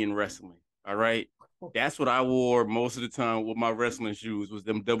saved me in wrestling. All right. That's what I wore most of the time with my wrestling shoes was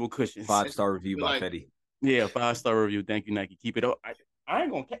them double cushions. 5-star review by Fetty. Yeah, 5-star review. Thank you, Nike. Keep it up. I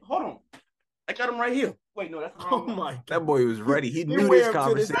ain't gonna hold on. I got him right here. Wait, no, that's wrong. Oh my God. That boy was ready. He knew this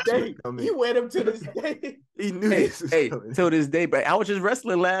conversation. He wear them to this day. He knew this. Hey, till this day, but I was just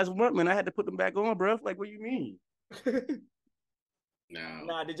wrestling last month, man. I had to put them back on, bro. Like, what do you mean? No.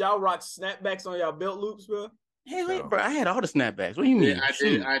 Nah, did y'all rock snapbacks on y'all belt loops, bro? Hell yeah, bro. I had all the snapbacks. What do you mean?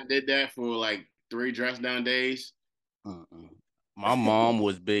 Yeah, I did that for like 3 dress down days. My mom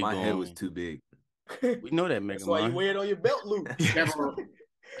was big My head on. was too big. We know that, Mega That's why you Man. wear it on your belt loop.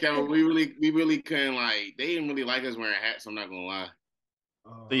 Kevin, we really couldn't like. They didn't really like us wearing hats. I'm not gonna lie,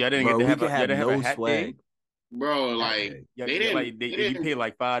 So y'all didn't Bro, get to we have could a, y'all have didn't have a no hat swag. day? bro. Like Okay. Y'all, they didn't. like they if you didn't. pay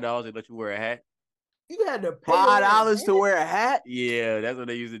like $5, they let you wear a hat. You had to pay $5 to wear a hat? Yeah, that's what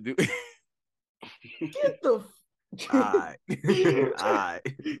they used to do. Get the Alright. Alright.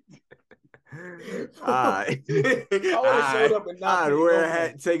 Alright. I would have showed up and not I'd paid wear no a hat,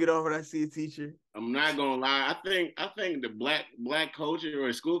 money. take it off when I see a teacher. I'm not gonna lie. I think the black culture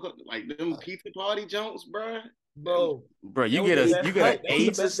or school like them pizza party jumps, bro. Bro. Bro, you That get was a the you best get cut. an That was the eighth.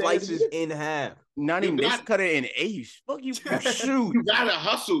 Pizza best day of the slices year. in half. Not even You they got- cut it in eighths. Fuck you, shoot. You gotta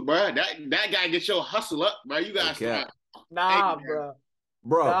hustle, bro. That guy get your hustle up, bro. You gotta Okay. start. Nah, Hey, bro.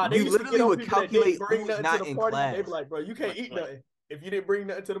 Bro, Nah, they you used to get literally on would people that calculate didn't bring who's nothing not to the in party. class. They be like, bro, you can't eat nothing. If you didn't bring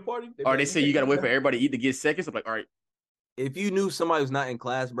nothing to the party, they be Or like, they say you can't gotta eat wait for nothing. everybody to eat to get seconds. I'm like, all right, If you knew somebody was not in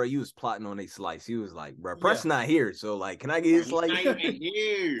class, bro, you was plotting on a slice. You was like, bro, Press not here, so like, can I get his He's not slice? even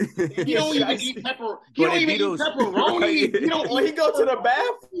here. He Yeah, don't even shiesty. eat pepper. But He don't it even be eat those- pepperoni. He don't When he eat go to the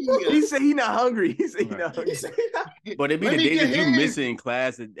bathroom, He said he not hungry. He said he not he hungry. say, but it be Let the me days get that you his. miss it in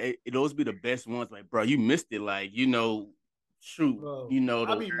class. Those be the best ones. Like, bro, you missed it. Like, shoot, bro, the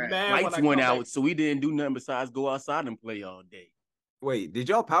I be mad lights when I went come out, back. so we didn't do nothing besides go outside and play all day. Wait, did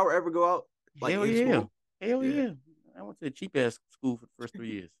y'all power ever go out? Like Hell in yeah, school? hell Yeah. yeah. I went to a cheap ass school for the first 3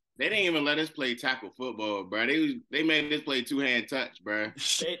 years. They didn't even let us play tackle football, bro. They made us play 2-hand touch, bro.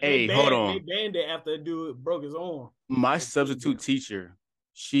 Hey, hold on. They banned it after a dude broke his arm. My They substitute banned teacher,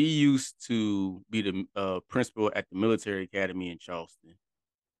 she used to be the principal at the military academy in Charleston,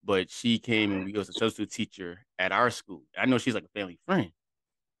 but she came and was a substitute teacher at our school. I know she's like a family friend.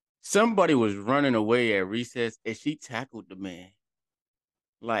 Somebody was running away at recess, and she tackled the man.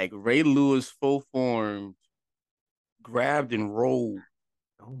 Like Ray Lewis, full formed, grabbed and rolled.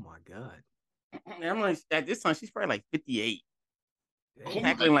 Oh my god. And I'm like, at this time, she's probably like 58, Oh my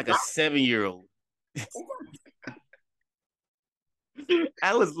tackling like a God. 7-year-old.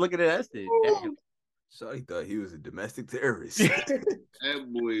 I was looking at that. I said, damn. So he thought he was a domestic terrorist. That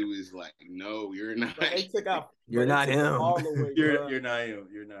boy was like, "No, you're not." But they took out. You're but not they took the him. ball away, bruh. You're not him.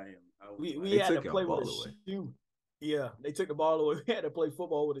 You're not him. We They had to took your play with a ball away. shoe. Yeah, they took the ball away. We had to play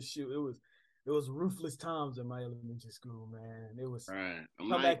football with a shoe. It was ruthless times in my elementary school, man. It was Right. I'm come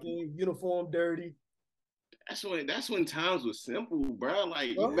like, back in uniform dirty. that's when times was simple, bro.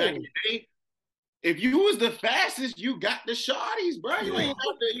 Like Bro. back in the day, if you was the fastest, you got the shorties, bro. You ain't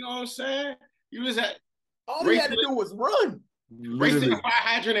got the, you know what I'm saying? You was at All he had to do was run. race to the Literally. fire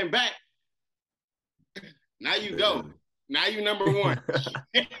hydrant and back. Now you go. Now you number one.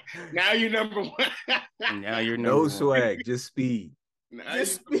 Now you number one. And now you're No number swag, just speed. now,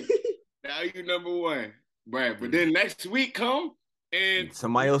 Just now you number one, right? But then next week come and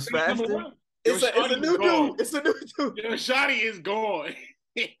Somebody else you number faster? one. it's Your a shawty new is gone. dude. It's a new dude. Your shawty is gone.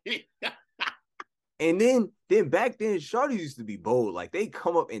 And then back then, shorties used to be bold. Like they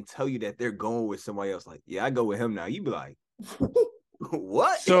come up and tell you that they're going with somebody else. Like, yeah, I go with him now. You be like,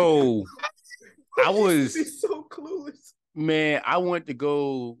 what? So I was, He's so clueless. man, I went to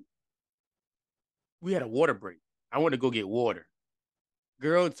go. We had a water break. I went to go get water.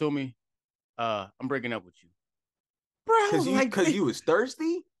 Girl told me, I'm breaking up with you. Bro, I was like, Because you was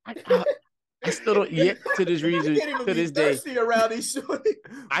thirsty? I still don't yet to this You reason, can't even to be this day. thirsty around these shorties.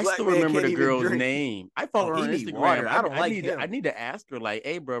 I Black still man remember can't the even girl's drink. name. I follow her He on need Instagram. water. I don't like need him. I need to ask her, like,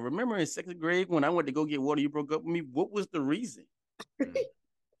 hey, bro, remember in 6th grade when I went to go get water, you broke up with me? What was the reason?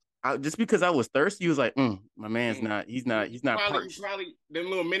 Just because I was thirsty, he was like, my man's not. He's not parched. Probably them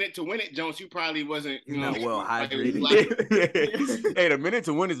little minute to win it, Jones. You probably wasn't. He's You know, not well like, hydrated. like, Hey, the minute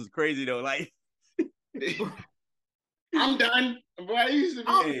to win is crazy though. Like, I'm done. Boy, I used to be.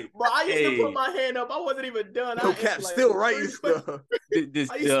 I used to Hey. put my hand up. I wasn't even done. No I cap, like, still writing stuff.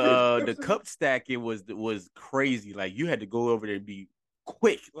 the cup stacking was crazy. Like you had to go over there and be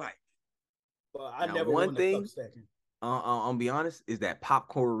quick. Like, But I Now, never one won thing- the cup stacking. I'll be honest, is that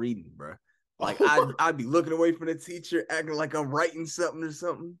popcorn reading, bro. Like I'd be looking away from the teacher, acting like I'm writing something or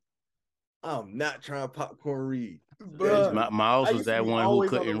something. I'm not trying to popcorn read. Bruh, Miles I was used to that be one who always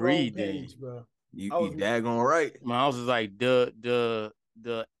on the couldn't wrong read. page, Then bro. You I was- daggone right. Miles was like the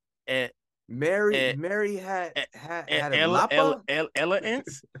Mary had a lapa.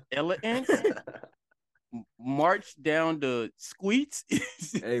 elegance march down the squeets.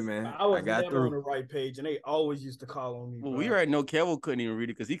 Hey man, I was got never on the through. right page, and they always used to call on me. Well, bruh. we already know Kevo couldn't even read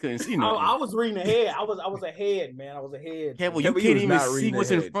it because he couldn't see nothing. I was reading ahead. I was ahead, man. I was ahead. Kevo, Kevo, you he can't was even not see reading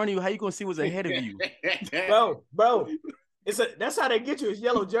what's in ahead. front of you. How you gonna see what's ahead of you? bro. That's how they get you. It's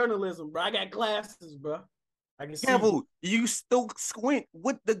yellow journalism, bro. I got glasses, bro. I can see. Kevo, you still squint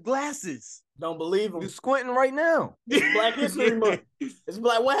with the glasses. Don't believe him. You squinting right now. It's Black History Month. It's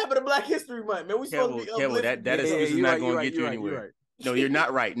Black. What happened to Black History Month, man? We supposed to be Kevo, uplifting. that excuse is not going to get you anywhere. No, you're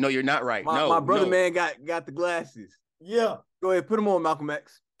not right. No, you're not right. My brother man got the glasses. Yeah. Go ahead, put them on, Malcolm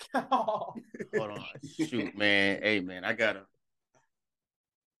X. Hold on. Shoot, man. Hey, man, I got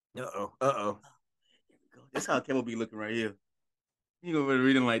to. Uh-oh. That's how Kevo be looking right here. He over there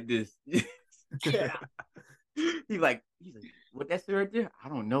reading like this. Yeah. He's like, what that say right there? I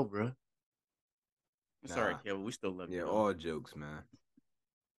don't know, bro. I'm sorry, Kevo. We still love you. Yeah, bro. all jokes, man.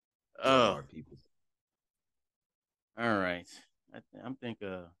 Oh, people. All right. I'm thinking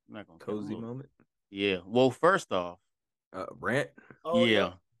I'm not gonna Cozy moment. Yeah. Well, first off, rant. Oh,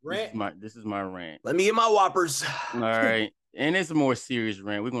 yeah. Rant. This is my rant. Let me get my whoppers. All right. And it's a more serious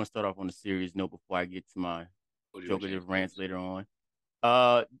rant. We're gonna start off on a serious note before I get to my jokative rants later on.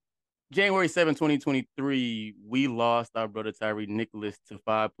 January 7, 2023, we lost our brother Tyree Nicholas to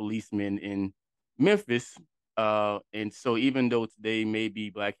 5 policemen in Memphis. And so even though today may be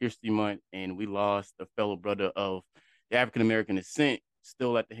Black History Month and we lost a fellow brother of the African-American descent,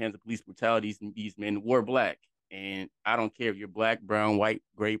 still at the hands of police brutality, these men were Black. And I don't care if you're Black, brown, white,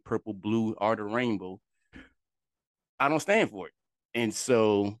 gray, purple, blue, or the rainbow. I don't stand for it. And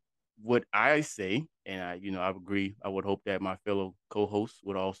so what I say, and I agree, I would hope that my fellow co-hosts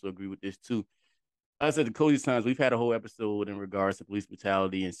would also agree with this too. Us at the Cozy Times, we've had a whole episode in regards to police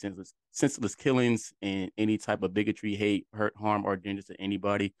brutality and senseless killings and any type of bigotry, hate, hurt, harm, or danger to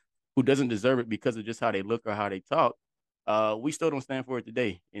anybody who doesn't deserve it because of just how they look or how they talk. We still don't stand for it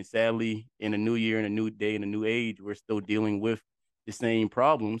today. And sadly, in a new year, in a new day, in a new age, we're still dealing with the same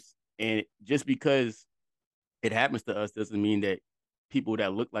problems. And just because it happens to us doesn't mean that people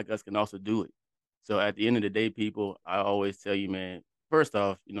that look like us can also do it. So at the end of the day, people, I always tell you, man, first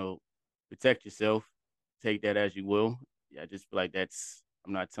off, protect yourself. Take that as you will. Yeah, I just feel like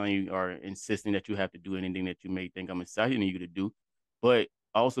I'm not telling you or insisting that you have to do anything that you may think I'm inciting you to do, but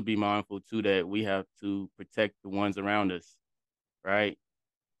also be mindful too that we have to protect the ones around us, right?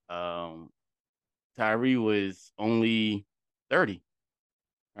 Tyree was only 30,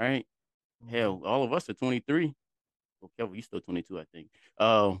 right? Hell, all of us are 23. Well, Kelvin, you still 22, I think.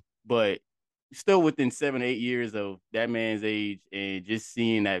 But still within 7, 8 years of that man's age, and just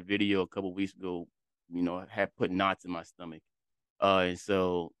seeing that video a couple weeks ago, had put knots in my stomach. And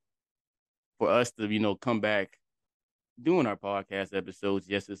so for us to, come back doing our podcast episodes,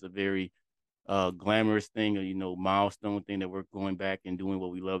 yes, it's a very glamorous thing, or, milestone thing that we're going back and doing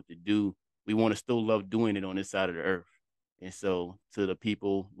what we love to do. We want to still love doing it on this side of the earth. And so to the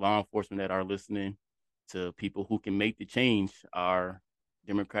people, law enforcement that are listening, to people who can make the change, our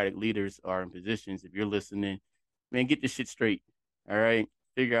Democratic leaders are in positions. If you're listening, man, get this shit straight. All right.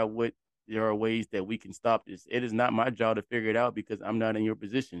 Figure out what there are ways that we can stop this. It is not my job to figure it out because I'm not in your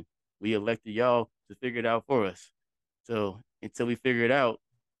position. We elected y'all to figure it out for us. So until we figure it out,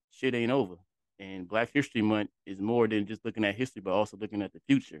 shit ain't over. And Black History Month is more than just looking at history, but also looking at the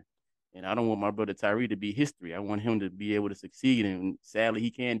future. And I don't want my brother Tyree to be history. I want him to be able to succeed. And sadly,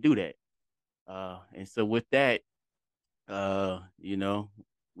 he can't do that. And so with that,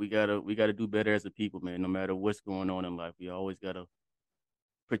 we gotta do better as a people, man. No matter what's going on in life, we always gotta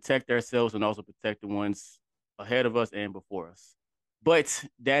protect ourselves and also protect the ones ahead of us and before us. But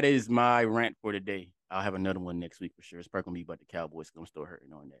that is my rant for today. I'll have another one next week for sure. It's probably gonna be about the Cowboys. I'm still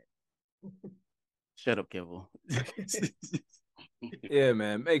hurting on that. Shut up, Kevin. Yeah,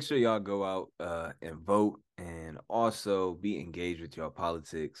 man. Make sure y'all go out and vote, and also be engaged with your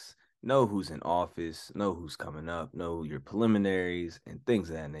politics. Know who's in office, know who's coming up, know your preliminaries and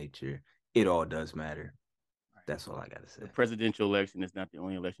things of that nature. It all does matter. That's all I got to say. The presidential election is not the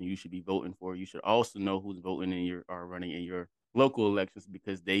only election you should be voting for. You should also know who's voting or running in your local elections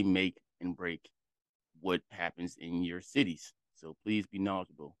because they make and break what happens in your cities. So please be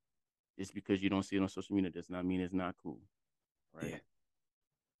knowledgeable. Just because you don't see it on social media does not mean it's not cool. Right. Yeah.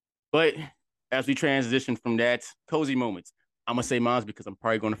 But as we transition from that, cozy moments, I'm going to say mine because I'm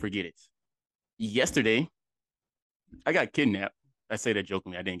probably going to forget it. Yesterday, I got kidnapped. I say that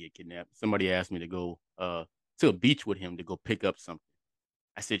jokingly. I didn't get kidnapped. Somebody asked me to go to a beach with him to go pick up something.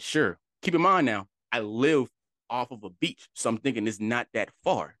 I said, sure. Keep in mind now, I live off of a beach, so I'm thinking it's not that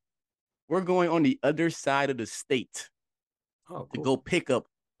far. We're going on the other side of the state to go pick up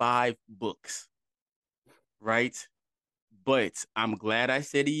 5 books, right? But I'm glad I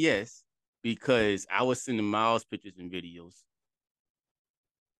said yes because I was sending Miles pictures and videos.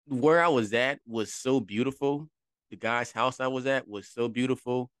 Where I was at was so beautiful. The guy's house I was at was so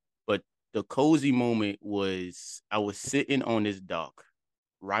beautiful. But the cozy moment was I was sitting on this dock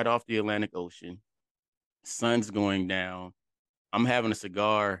right off the Atlantic Ocean. Sun's going down. I'm having a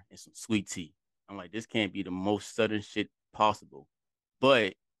cigar and some sweet tea. I'm like, this can't be the most southern shit possible.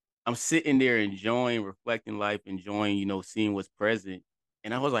 But I'm sitting there enjoying, reflecting life, enjoying, seeing what's present.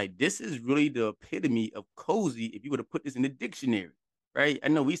 And I was like, this is really the epitome of cozy if you were to put this in the dictionary, right? I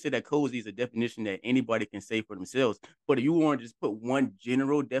know we said that cozy is a definition that anybody can say for themselves, but if you want to just put one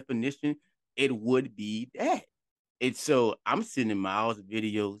general definition, it would be that. And so I'm sending Miles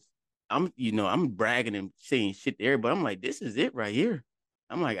videos. I'm bragging and saying shit to everybody. I'm like, this is it right here.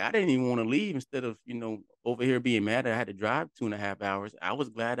 I'm like, I didn't even want to leave instead of, over here being mad that I had to drive 2.5 hours. I was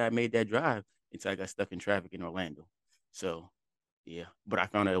glad I made that drive until I got stuck in traffic in Orlando. So, yeah. But I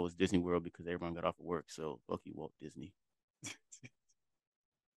found out it was Disney World because everyone got off of work. So, fuck you, Walt Disney.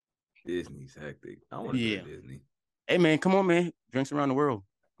 Disney's hectic. I want to Yeah. go to Disney. Hey, man, come on, man. Drinks around the world.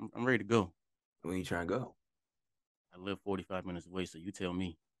 I'm ready to go. When you trying to go? I live 45 minutes away, so you tell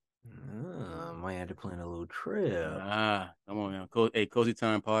me. Might have to plan a little trip. Come on, man. Hey, Cozy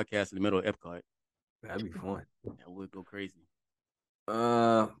Time podcast in the middle of Epcot. That'd be fun. That would go crazy.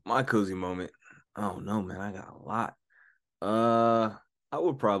 My cozy moment. I don't know, man. I got a lot. I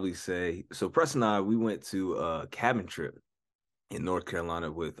would probably say so. Preston and I, we went to a cabin trip in North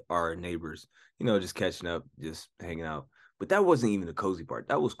Carolina with our neighbors. Just catching up, just hanging out. But that wasn't even the cozy part.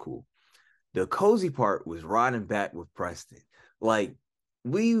 That was cool. The cozy part was riding back with Preston. Like,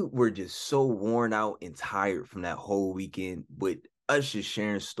 we were just so worn out and tired from that whole weekend, but us just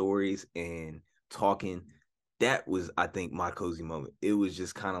sharing stories and talking, that was, I think, my cozy moment. It was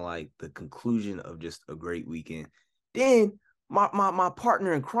just kind of like the conclusion of just a great weekend. Then my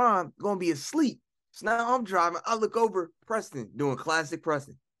partner in crime gonna be asleep. So now I'm driving. I look over, Preston doing classic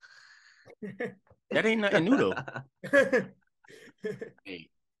Preston. That ain't nothing new though. Hey,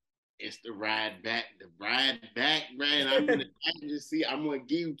 it's the ride back, man. I'm gonna just see. I'm gonna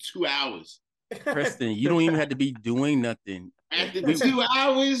give you 2 hours. Preston, you don't even have to be doing nothing. After 2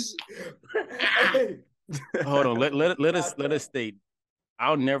 hours, hold on. Let us state.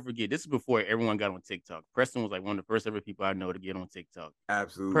 I'll never forget. This is before everyone got on TikTok. Preston was like one of the first ever people I know to get on TikTok.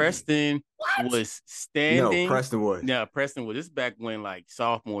 Absolutely. Preston was standing. No, Preston was. Yeah, Preston was. This is back when like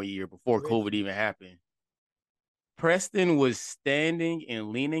sophomore year before COVID even happened. Preston was standing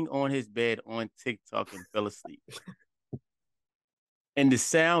and leaning on his bed on TikTok and fell asleep. And the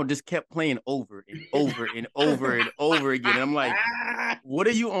sound just kept playing over and over and over and over again. And I'm like, what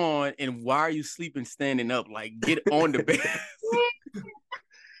are you on and why are you sleeping standing up? Like, get on the bed.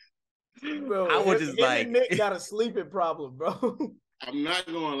 Bro, I was just like, Nick got a sleeping problem, bro. I'm not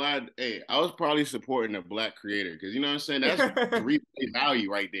gonna lie. Hey, I was probably supporting a black creator because you know what I'm saying. That's replay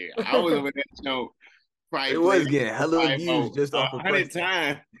value right there. I was over there, probably it was getting hella views just off of 100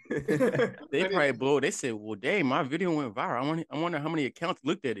 times. They probably blow. They said, "Well, dang, my video went viral. I wonder how many accounts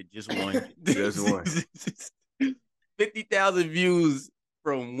looked at it. Just one. Just one. 50,000 views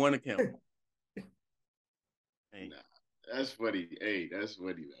from one account." Hey. Nah, that's funny. Hey, that's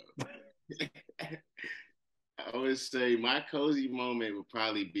funny though. I would say my cozy moment would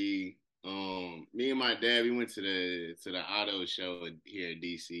probably be me and my dad. We went to the auto show here in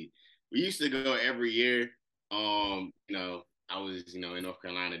DC. We used to go every year. I was in North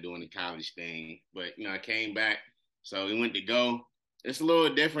Carolina doing the college thing, but I came back, so we went to go. It's a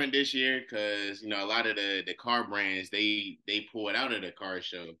little different this year because a lot of the car brands they pulled out of the car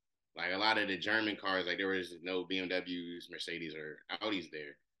show. Like a lot of the German cars, like there was no BMWs, Mercedes, or Audis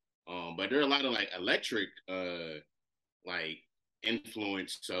there. But there are a lot of like electric like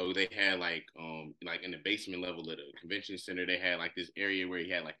influence. So they had like in the basement level of the convention center, they had like this area where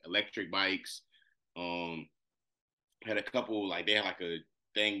you had like electric bikes. Had a couple like they had like a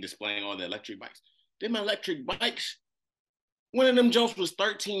thing displaying all the electric bikes. Them electric bikes, one of them jumps was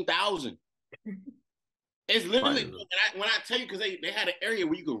 13,000. It's literally when I tell you, because they had an area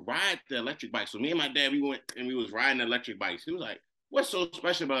where you could ride the electric bike. So me and my dad, we went and we was riding the electric bikes. He was like, "What's so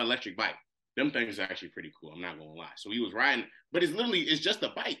special about an electric bike?" Them things are actually pretty cool. I'm not gonna lie. So he was riding, but it's just a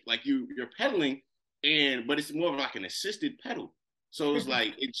bike. Like you're pedaling, but it's more of like an assisted pedal. So it's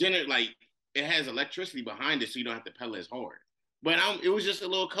like it has electricity behind it, so you don't have to pedal as hard. But it was just a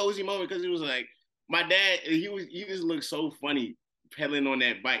little cozy moment because it was like my dad. He just looked so funny pedaling on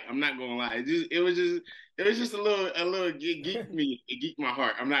that bike. I'm not gonna lie. It was just a little it geeked my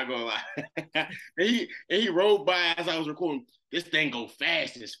heart. I'm not gonna lie. and he rode by as I was recording. This thing go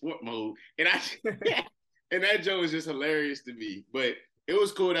fast in sport mode, and and that joke was just hilarious to me. But it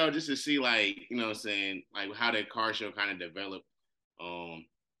was cool though, just to see like what I'm saying, like how that car show kind of developed.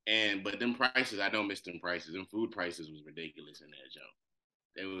 But them prices, I don't miss them prices. Them food prices was ridiculous in that joke.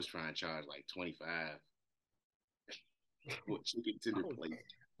 They was trying to charge like 25 for chicken tender plate.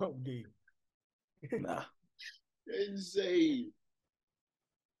 Oh, dude. Nah. Insane.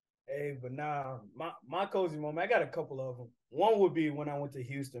 Hey, but nah, my cozy moment. I got a couple of them. One would be when I went to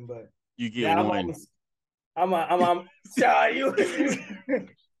Houston, but You get one. I'm sorry, you.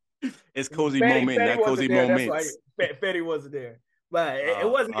 It's cozy Fetty moment, not wasn't cozy there. moments. That's why Fetty wasn't there. But it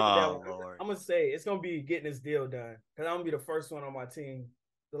wasn't even that one. Lord. I'm gonna say it's gonna be getting this deal done because I'm gonna be the first one on my team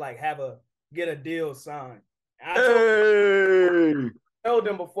to like get a deal signed. I told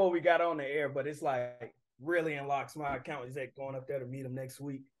them before we got on the air, but it's like really unlocks my account. Is that going up there to meet him next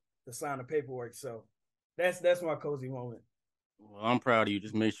week to sign the paperwork? So that's my cozy moment. Well, I'm proud of you.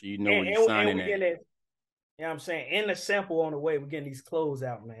 Just make sure you know where you're signing at. You know what I'm saying? And the sample on the way. We're getting these clothes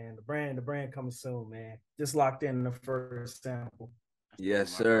out, man. The brand coming soon, man. Just locked in the first sample.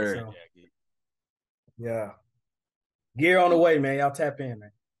 Yes, sir. So, yeah. Gear on the way, man. Y'all tap in,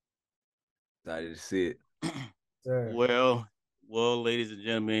 man. Excited to see it. Sir. Well, ladies and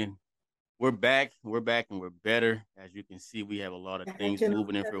gentlemen, we're back. We're back and we're better. As you can see, we have a lot of things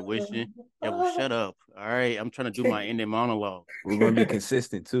moving in fruition. Yeah, well, shut up. All right. I'm trying to do my ending monologue. We're going to be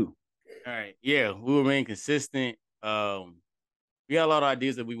consistent, too. All right. Yeah, we'll remain consistent. We got a lot of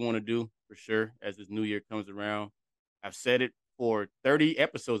ideas that we want to do for sure as this new year comes around. I've said it for 30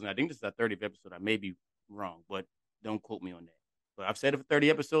 episodes, and I think this is our 30th episode. I may be wrong, but don't quote me on that. But I've said it for 30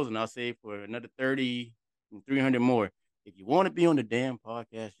 episodes, and I'll say it for another 30 and 300 more. If you want to be on the damn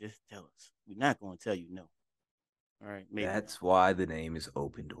podcast, just tell us. We're not going to tell you no. All right. Maybe that's why the name is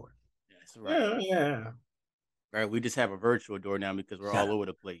Open Door. That's right. Yeah. All right. We just have a virtual door now because we're all over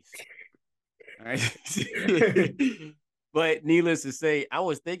the place. All right. But needless to say, I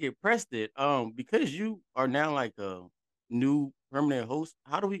was thinking, Preston, because you are now like a new permanent host,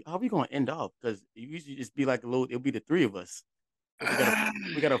 how are we going to end off? Because it usually just be like it'll be the three of us.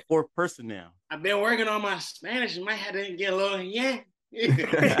 We got a fourth person now. I've been working on my Spanish. Might have to get a little you know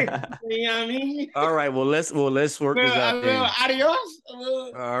what I mean? All right. Well, let's work this out then. Adios.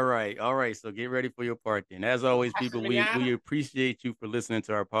 All right. So get ready for your part then. As always, people, we appreciate you for listening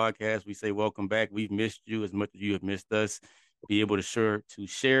to our podcast. We say welcome back. We've missed you as much as you have missed us. Be able to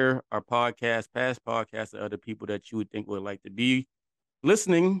share our podcast, past podcasts, to other people that you would think would like to be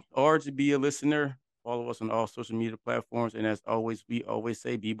listening or to be a listener. Follow us on all social media platforms. And as always, we always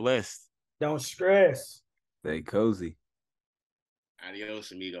say, be blessed. Don't stress. Stay cozy.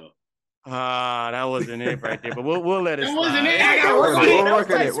 Adios, amigo. That wasn't it right there, but we'll let it slide. Wasn't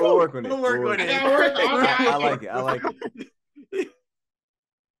it? We'll work on it. I like it.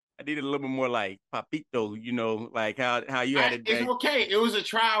 I needed a little bit more like Papito, like how you had it. It's okay. It was a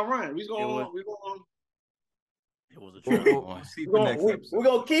trial run. It was a trial run. We're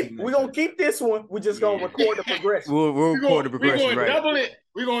gonna keep this one. We're just gonna record the progression. We'll record the progression. We're gonna double it.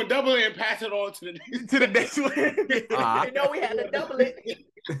 We're gonna double it and pass it on to the next one. You know we had to double it.